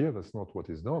bad idea. That's not what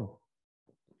is done.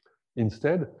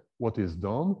 Instead, what is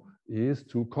done is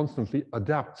to constantly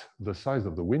adapt the size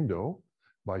of the window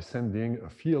by sending a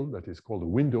field that is called a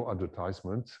window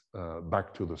advertisement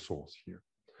back to the source here.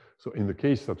 So in the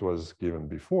case that was given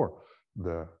before,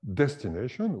 the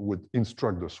destination would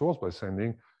instruct the source by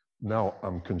sending, now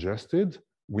I'm congested,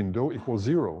 window equals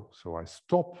 0. So I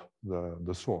stop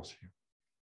the source here.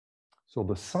 So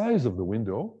the size of the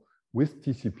window with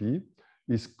TCP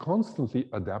is constantly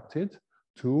adapted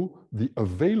to the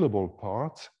available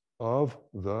part of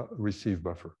the receive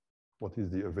buffer. what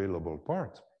is the available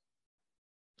part?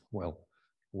 Well,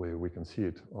 we can see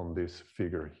it on this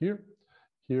figure here.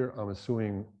 Here I'm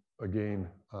assuming, again,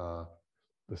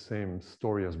 the same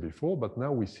story as before, but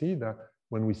now we see that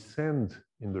when we send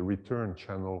in the return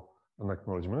channel an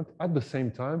acknowledgement, at the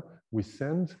same time, we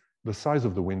send the size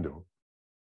of the window.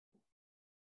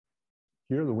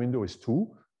 Here, the window is 2,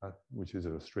 which is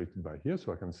illustrated by here,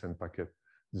 so I can send packet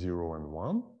 0 and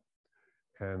 1.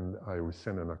 And I will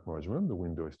send an acknowledgement, the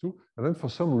window is 2. And then for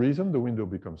some reason, the window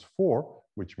becomes 4,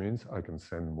 which means I can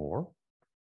send more.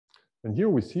 And here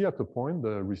we see at the point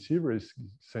the receiver is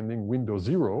sending window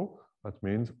 0. That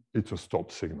means it's a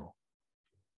stop signal.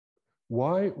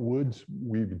 Why would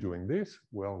we be doing this?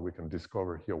 Well, we can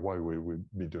discover here why we would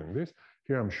be doing this.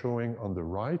 Here I'm showing on the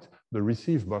right the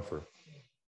receive buffer.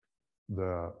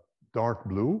 The dark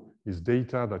blue is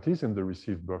data that is in the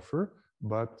receive buffer,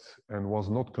 and was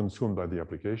not consumed by the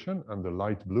application, and the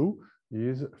light blue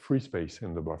is free space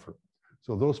in the buffer.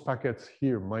 So those packets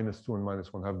here, -2 and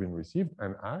 -1, have been received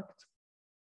and act,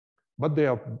 but they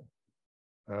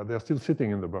are still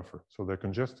sitting in the buffer, so they're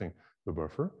congesting the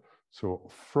buffer. So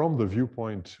from the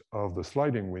viewpoint of the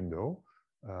sliding window,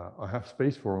 I have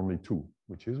space for only 2,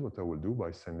 which is what I will do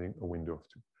by sending a window of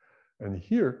 2. And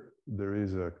here, there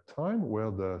is a time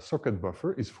where the socket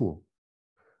buffer is full.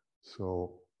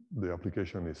 So the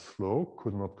application is slow,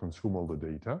 could not consume all the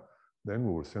data. Then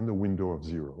we will send a window of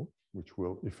 0, which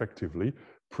will effectively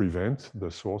prevent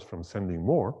the source from sending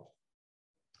more,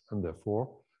 and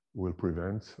therefore will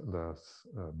prevent the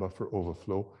buffer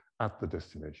overflow at the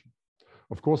destination.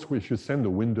 Of course, if you send a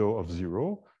window of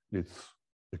 0, it's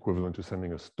equivalent to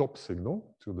sending a stop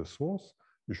signal to the source.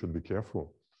 You should be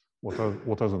careful. What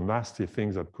are the nasty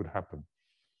things that could happen?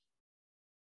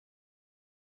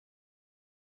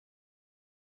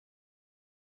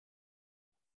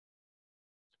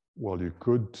 Well,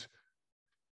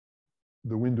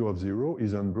 the window of 0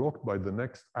 is unblocked by the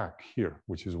next ACK here,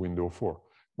 which is window 4.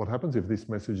 What happens if this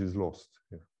message is lost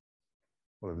here?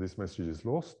 Well, if this message is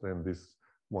lost, then this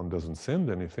one doesn't send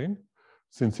anything.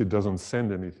 Since it doesn't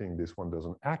send anything, this one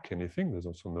doesn't ACK anything. There's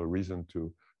also no reason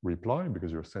to reply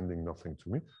because you're sending nothing to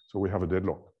me. So we have a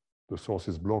deadlock. The source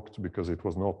is blocked because it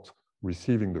was not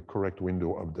receiving the correct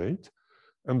window update.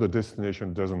 And the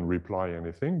destination doesn't reply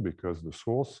anything because the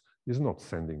source is not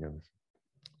sending anything.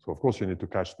 So of course you need to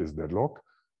catch this deadlock.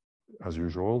 As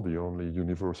usual, the only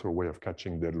universal way of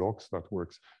catching deadlocks that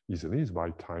works easily is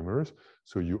by timers.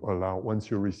 So you allow, once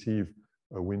you receive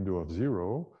a window of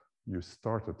 0, you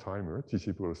start a timer,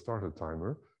 TCP will start a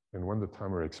timer, and when the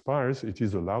timer expires, it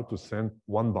is allowed to send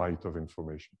 1 byte of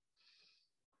information.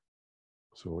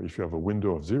 So if you have a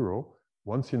window of 0,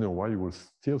 once in a while, you will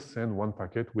still send 1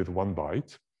 packet with 1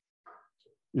 byte.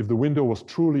 If the window was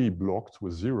truly blocked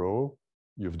with 0,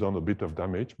 you've done a bit of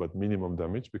damage, but minimum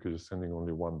damage because you're sending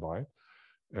only 1 byte.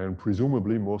 And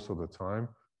presumably, most of the time,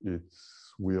 it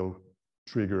will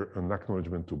trigger an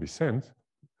acknowledgement to be sent.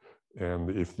 And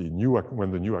if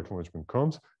when the new acknowledgement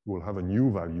comes, we'll have a new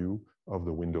value of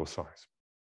the window size.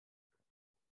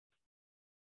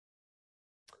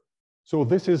 So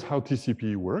this is how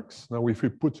TCP works. Now, if we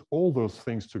put all those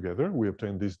things together, we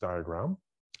obtain this diagram.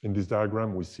 In this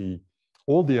diagram, we see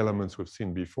all the elements we've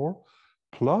seen before,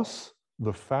 plus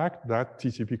the fact that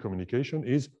TCP communication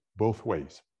is both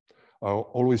ways. I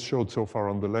always showed so far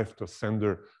on the left a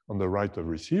sender, on the right a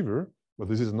receiver, but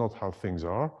this is not how things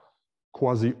are.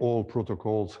 Quasi all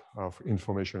protocols have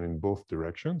information in both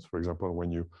directions. For example, when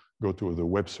you go to the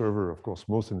web server, of course,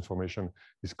 most information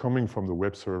is coming from the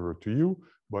web server to you,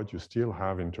 but you still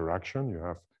have interaction. You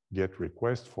have GET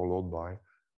request followed by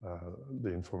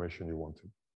the information you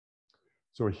wanted.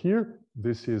 So here,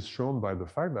 this is shown by the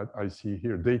fact that I see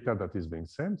here data that is being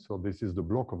sent. So this is the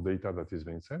block of data that is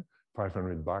being sent.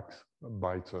 500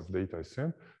 bytes of data is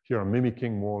sent. Here I'm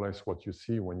mimicking more or less what you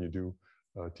see when you do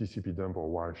TCP dump or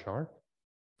Wireshark.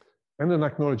 And an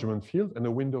acknowledgement field and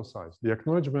a window size. The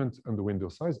acknowledgement and the window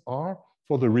size are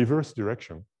for the reverse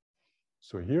direction.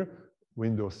 So here,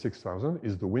 Windows 6000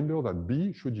 is the window that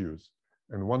B should use.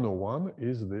 And 101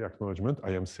 is the acknowledgement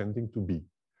I am sending to B.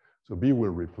 So B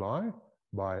will reply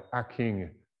by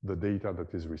hacking the data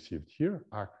that is received here,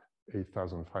 hack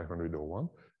 8500.01,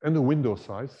 and the window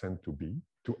size sent to B,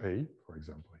 to A, for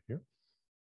example, here.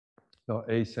 Now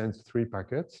A sends 3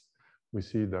 packets. We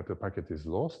see that the packet is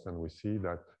lost, and we see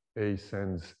that A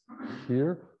sends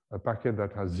here a packet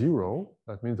that has 0.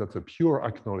 That means that's a pure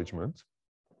acknowledgement.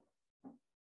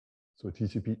 So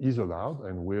TCP is allowed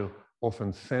and will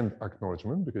often send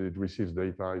acknowledgement because it receives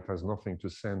data. It has nothing to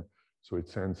send, so it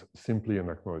sends simply an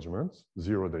acknowledgement,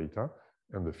 0 data.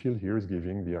 And the field here is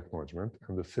giving the acknowledgement,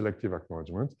 and the selective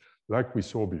acknowledgement, like we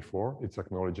saw before, it's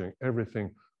acknowledging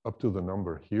everything up to the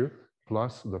number here,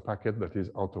 plus the packet that is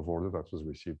out of order that was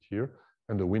received here,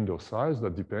 and the window size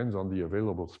that depends on the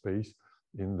available space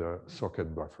in the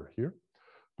socket buffer here.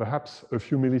 Perhaps a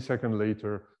few milliseconds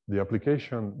later, the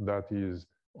application that is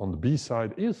on the B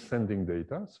side is sending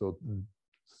data. So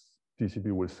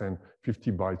TCP will send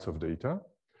 50 bytes of data.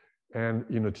 And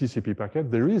in a TCP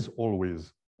packet, there is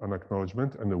always an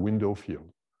acknowledgement and a window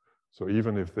field. So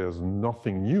even if there's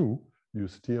nothing new, you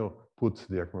still put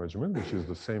the acknowledgement, which is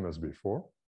the same as before,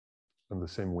 and the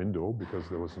same window, because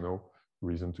there was no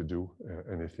reason to do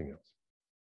anything else.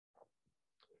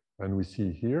 And we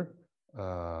see here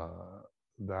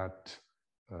that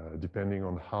depending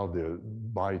on how the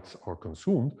bytes are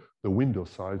consumed, the window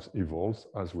size evolves,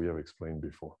 as we have explained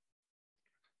before.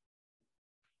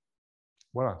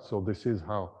 Voila, so this is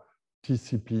how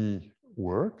TCP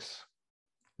works.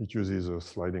 It uses a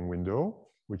sliding window,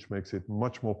 which makes it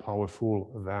much more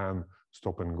powerful than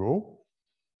stop and go.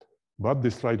 But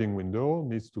this sliding window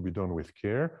needs to be done with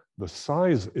care. The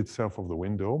size itself of the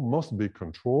window must be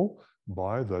controlled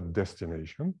by the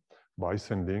destination by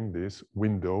sending this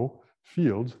window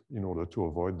field in order to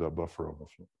avoid the buffer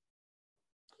overflow.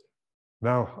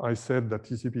 Now, I said that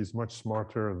TCP is much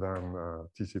smarter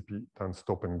than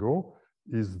stop and go.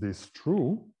 Is this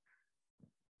true?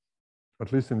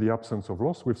 At least in the absence of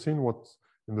loss, we've seen what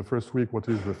in the first week, what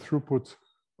is the throughput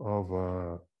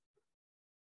of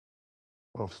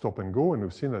stop and go, and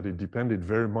we've seen that it depended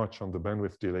very much on the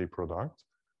bandwidth delay product.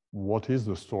 What is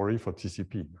the story for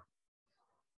TCP?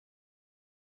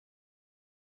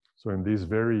 So in this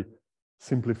very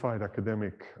simplified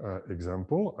academic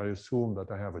example, I assume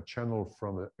that I have a channel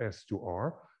from S to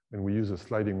R, and we use a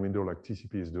sliding window like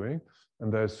TCP is doing,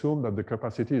 and I assume that the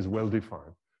capacity is well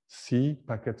defined, C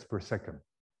packets per second.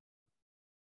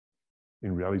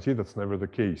 In reality, that's never the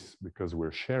case, because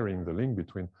we're sharing the link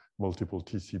between multiple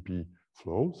TCP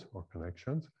flows or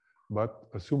connections, but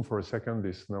assume for a second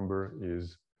this number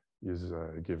is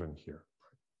given here.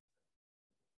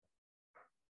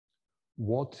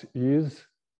 What is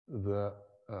the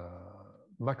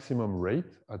maximum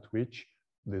rate at which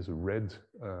these red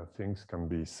things can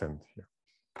be sent here?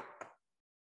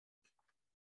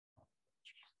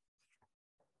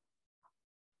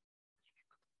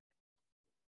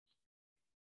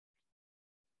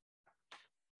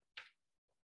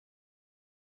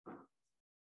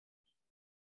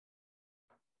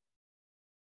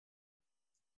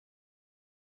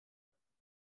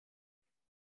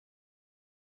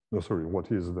 No, sorry, what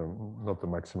is not the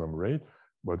maximum rate,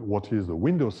 but what is the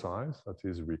window size that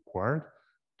is required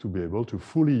to be able to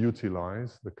fully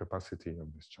utilize the capacity of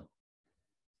this channel?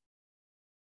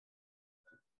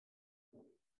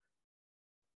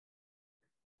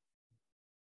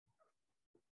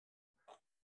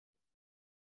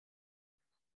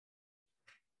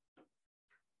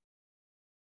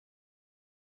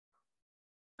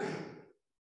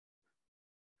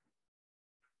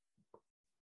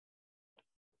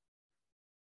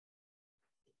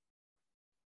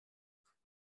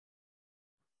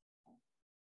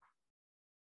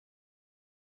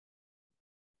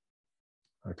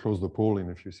 I close the poll in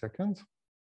a few seconds.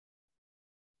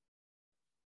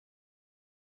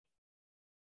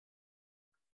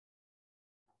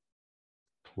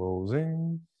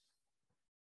 Closing.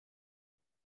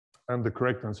 And the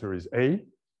correct answer is A.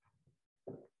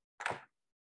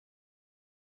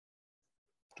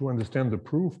 To understand the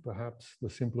proof, perhaps the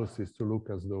simplest is to look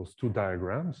at those two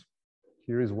diagrams.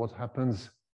 Here is what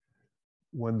happens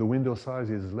when the window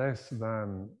size is less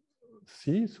than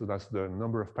C, so that's the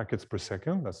number of packets per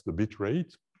second, that's the bit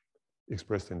rate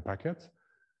expressed in packets,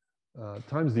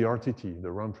 times the RTT,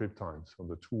 the round trip time, so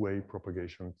the two-way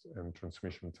propagation and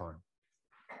transmission time.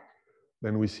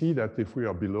 Then we see that if we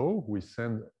are below, we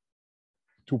send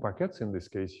 2 packets, in this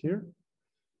case here,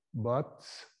 but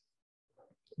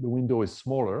the window is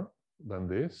smaller than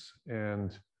this,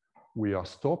 and we are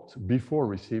stopped before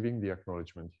receiving the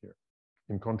acknowledgement here.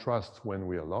 In contrast, when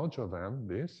we are larger than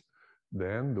this,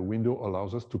 then the window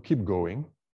allows us to keep going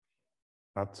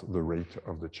at the rate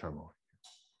of the channel.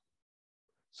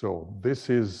 So this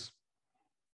is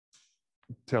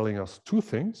telling us 2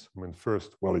 things. I mean,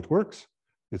 first, well, it works.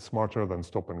 It's smarter than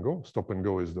stop and go. Stop and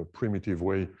go is the primitive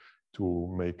way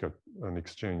to make an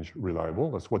exchange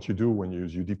reliable. That's what you do when you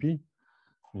use UDP.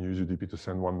 You use UDP to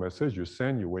send one message, you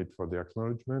send, you wait for the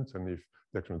acknowledgement, and if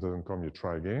the acknowledgement doesn't come, you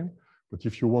try again. But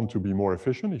if you want to be more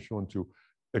efficient, if you want to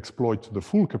exploit the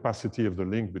full capacity of the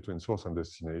link between source and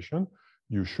destination,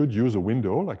 you should use a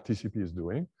window like TCP is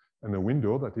doing, and a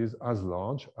window that is as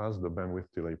large as the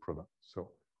bandwidth delay product. So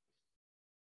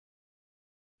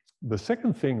The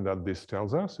second thing that this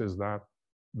tells us is that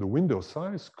the window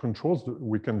size controls,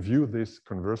 we can view this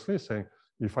conversely, saying,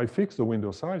 if I fix the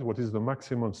window size, what is the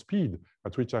maximum speed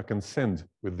at which I can send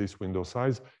with this window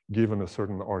size given a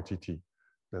certain RTT?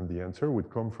 Then the answer would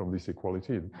come from this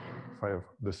equality. If I have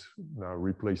this now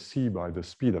replace C by the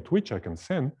speed at which I can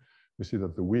send, we see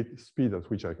that the speed at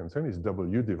which I can send is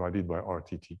W divided by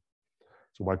RTT.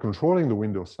 So by controlling the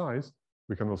window size,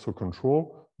 we can also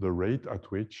control the rate at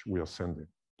which we are sending.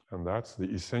 And that's the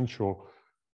essential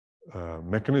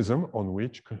mechanism on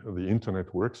which the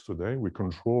internet works today. We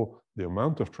control the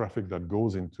amount of traffic that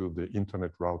goes into the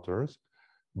internet routers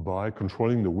by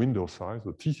controlling the window size,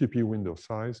 the TCP window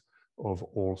size of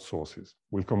all sources.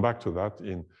 We'll come back to that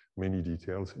in many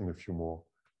details in a few more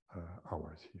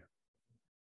hours here.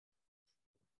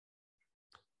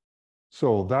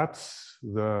 So that's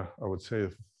the, I would say,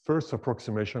 first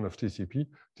approximation of TCP.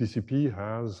 TCP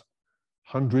has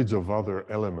hundreds of other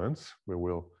elements. We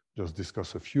will just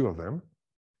discuss a few of them.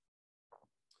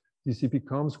 TCP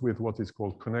comes with what is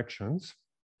called connections.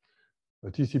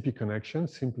 A TCP connection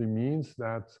simply means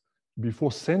that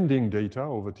before sending data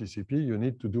over TCP, you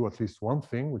need to do at least one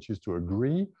thing, which is to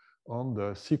agree on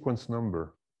the sequence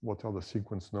number. What are the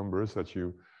sequence numbers that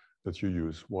you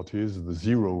use? What is the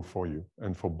 0 for you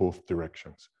and for both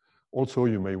directions? Also,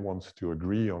 you may want to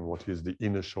agree on what is the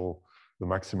initial, the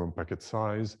maximum packet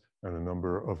size, and a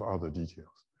number of other details.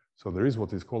 So there is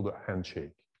what is called a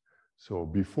handshake. So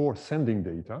before sending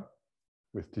data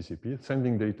with TCP,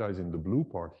 sending data is in the blue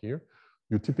part here.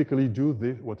 You typically do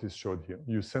what is showed here.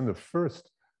 You send a first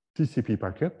TCP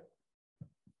packet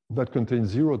that contains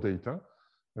 0 data,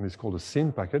 and it's called a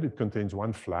SYN packet. It contains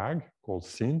one flag called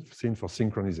SYN, SYN for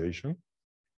synchronization,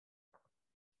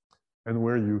 and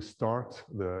where you start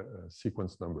the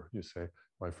sequence number. You say,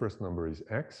 my first number is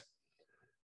X.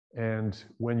 And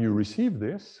when you receive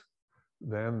this,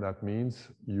 then that means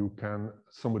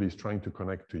somebody is trying to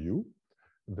connect to you.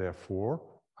 Therefore,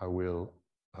 I will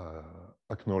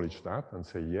acknowledge that and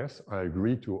say, yes, I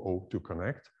agree to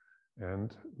connect,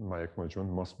 and my acknowledgement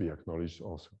must be acknowledged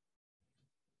also.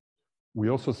 We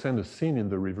also send a SYN in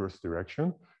the reverse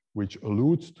direction, which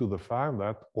alludes to the fact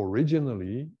that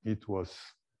originally it was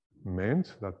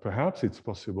meant that perhaps it's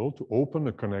possible to open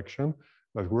a connection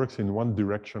that works in one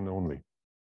direction only.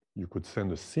 You could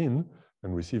send a SYN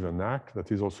and receive an ACK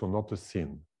that is also not a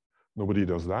SYN. Nobody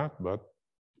does that, but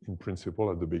in principle,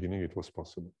 at the beginning, it was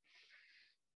possible.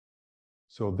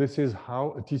 So this is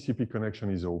how a TCP connection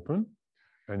is open.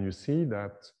 And you see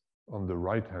that on the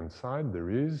right-hand side, there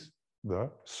is the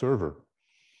server,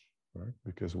 right?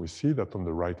 Because we see that on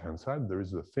the right-hand side, there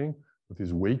is the thing that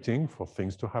is waiting for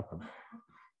things to happen.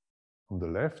 On the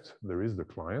left, there is the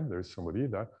client. There is somebody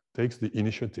that takes the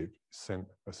initiative.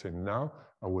 I say, now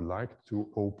I would like to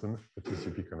open a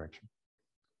TCP connection.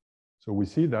 So we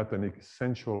see that an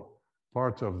essential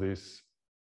part of this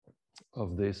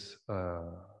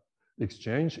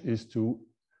exchange is to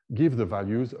give the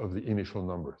values of the initial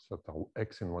numbers that are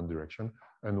X in one direction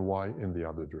and Y in the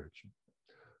other direction.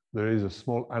 There is a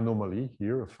small anomaly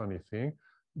here, a funny thing.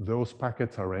 Those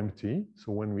packets are empty.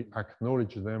 So when we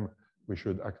acknowledge them, we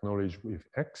should acknowledge with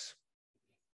X.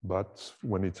 But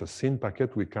when it's a SYN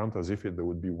packet, we count as if there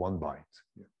would be 1 byte.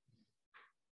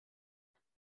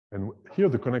 And here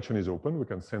the connection is open. We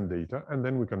can send data, and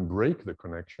then we can break the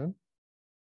connection.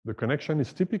 The connection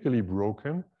is typically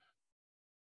broken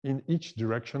in each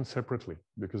direction separately,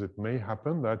 because it may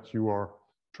happen that you are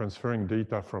transferring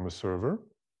data from a server.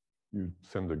 You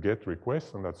send a GET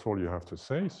request, and that's all you have to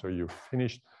say. So you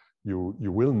finished. You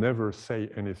will never say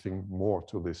anything more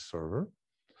to this server.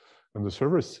 And the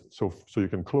server is, so you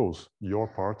can close your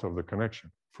part of the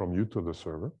connection from you to the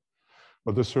server.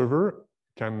 But the server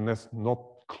can not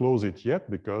close it yet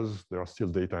because there are still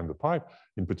data in the pipe.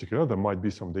 In particular, there might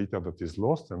be some data that is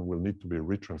lost and will need to be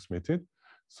retransmitted.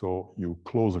 So you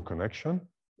close a connection,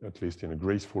 at least in a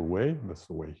graceful way, that's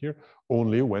the way here,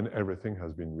 only when everything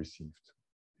has been received.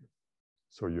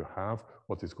 So you have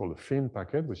what is called a FIN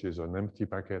packet, which is an empty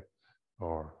packet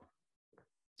or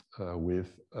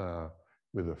with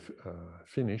a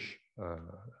finish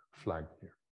flag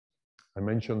here. I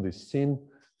mentioned the SYN,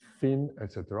 FIN,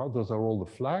 etc. Those are all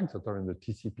the flags that are in the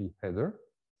TCP header.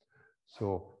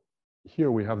 So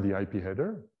here we have the IP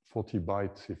header, 40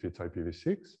 bytes if it's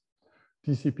IPv6.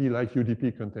 TCP, like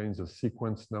UDP, contains a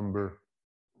sequence number,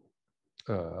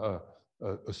 a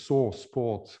source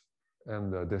port,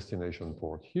 and a destination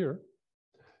port here.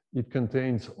 It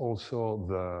contains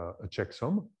also a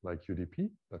checksum, like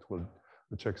UDP,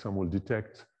 the checksum will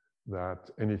detect that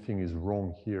anything is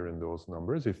wrong here in those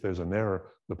numbers. If there's an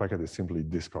error, the packet is simply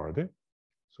discarded.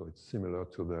 So it's similar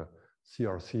to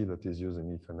CRC that is used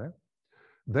in Ethernet.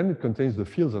 Then it contains the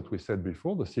fields that we said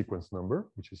before, the sequence number,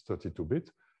 which is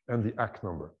 32-bit, and the ACK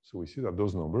number. So we see that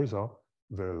those numbers are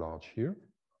very large here.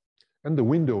 And the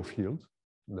window field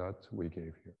that we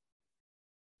gave here.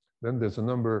 Then there's a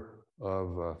number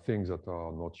of things that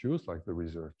are not used, like the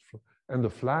reserved. And the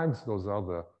flags, those are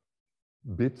the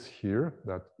bits here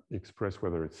that express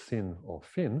whether it's SYN or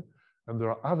FIN. And there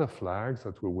are other flags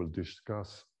that we will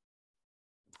discuss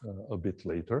a bit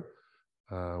later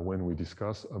when we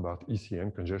discuss about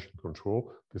ECN, congestion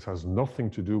control. This has nothing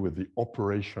to do with the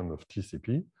operation of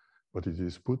TCP, but it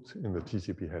is put in the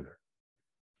TCP header.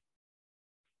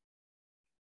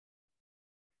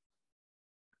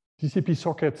 TCP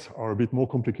sockets are a bit more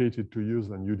complicated to use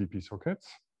than UDP sockets.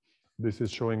 This is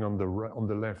showing on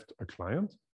the left a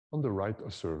client, on the right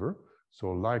a server.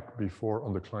 So like before,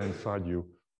 on the client side, you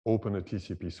open a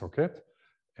TCP socket,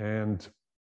 and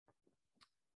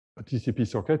a TCP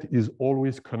socket is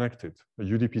always connected. A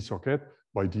UDP socket,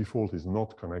 by default, is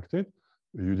not connected.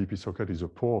 A UDP socket is a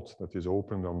port that is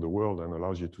opened on the world and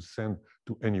allows you to send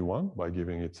to anyone by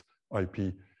giving its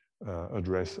IP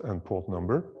address and port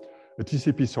number. A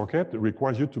TCP socket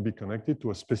requires you to be connected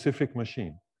to a specific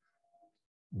machine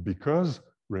because,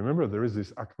 remember, there is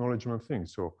this acknowledgement thing.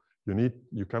 So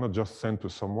you cannot just send to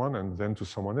someone and then to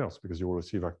someone else because you will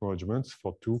receive acknowledgements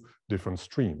for two different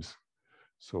streams.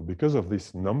 So because of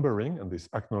this numbering and this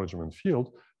acknowledgement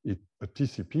field, a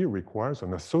TCP requires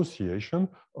an association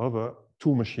of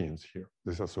two machines here.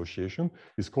 This association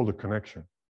is called a connection.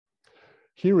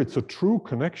 Here it's a true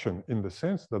connection in the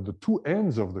sense that the two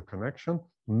ends of the connection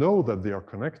know that they are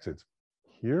connected.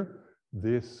 Here,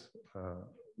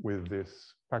 with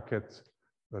this packet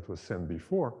that was sent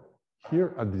before,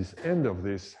 here at this end of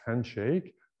this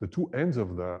handshake, the two ends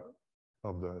of the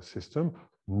system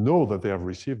know that they have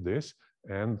received this,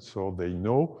 and so they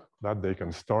know that they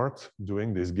can start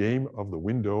doing this game of the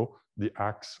window, the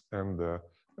ACKs, and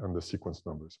the sequence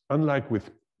numbers. Unlike with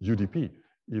UDP,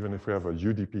 even if we have a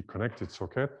UDP connected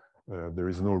socket, there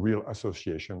is no real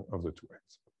association of the two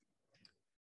ends.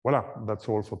 Voila, that's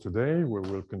all for today. We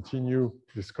will continue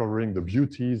discovering the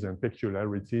beauties and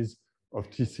peculiarities of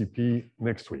TCP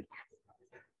next week.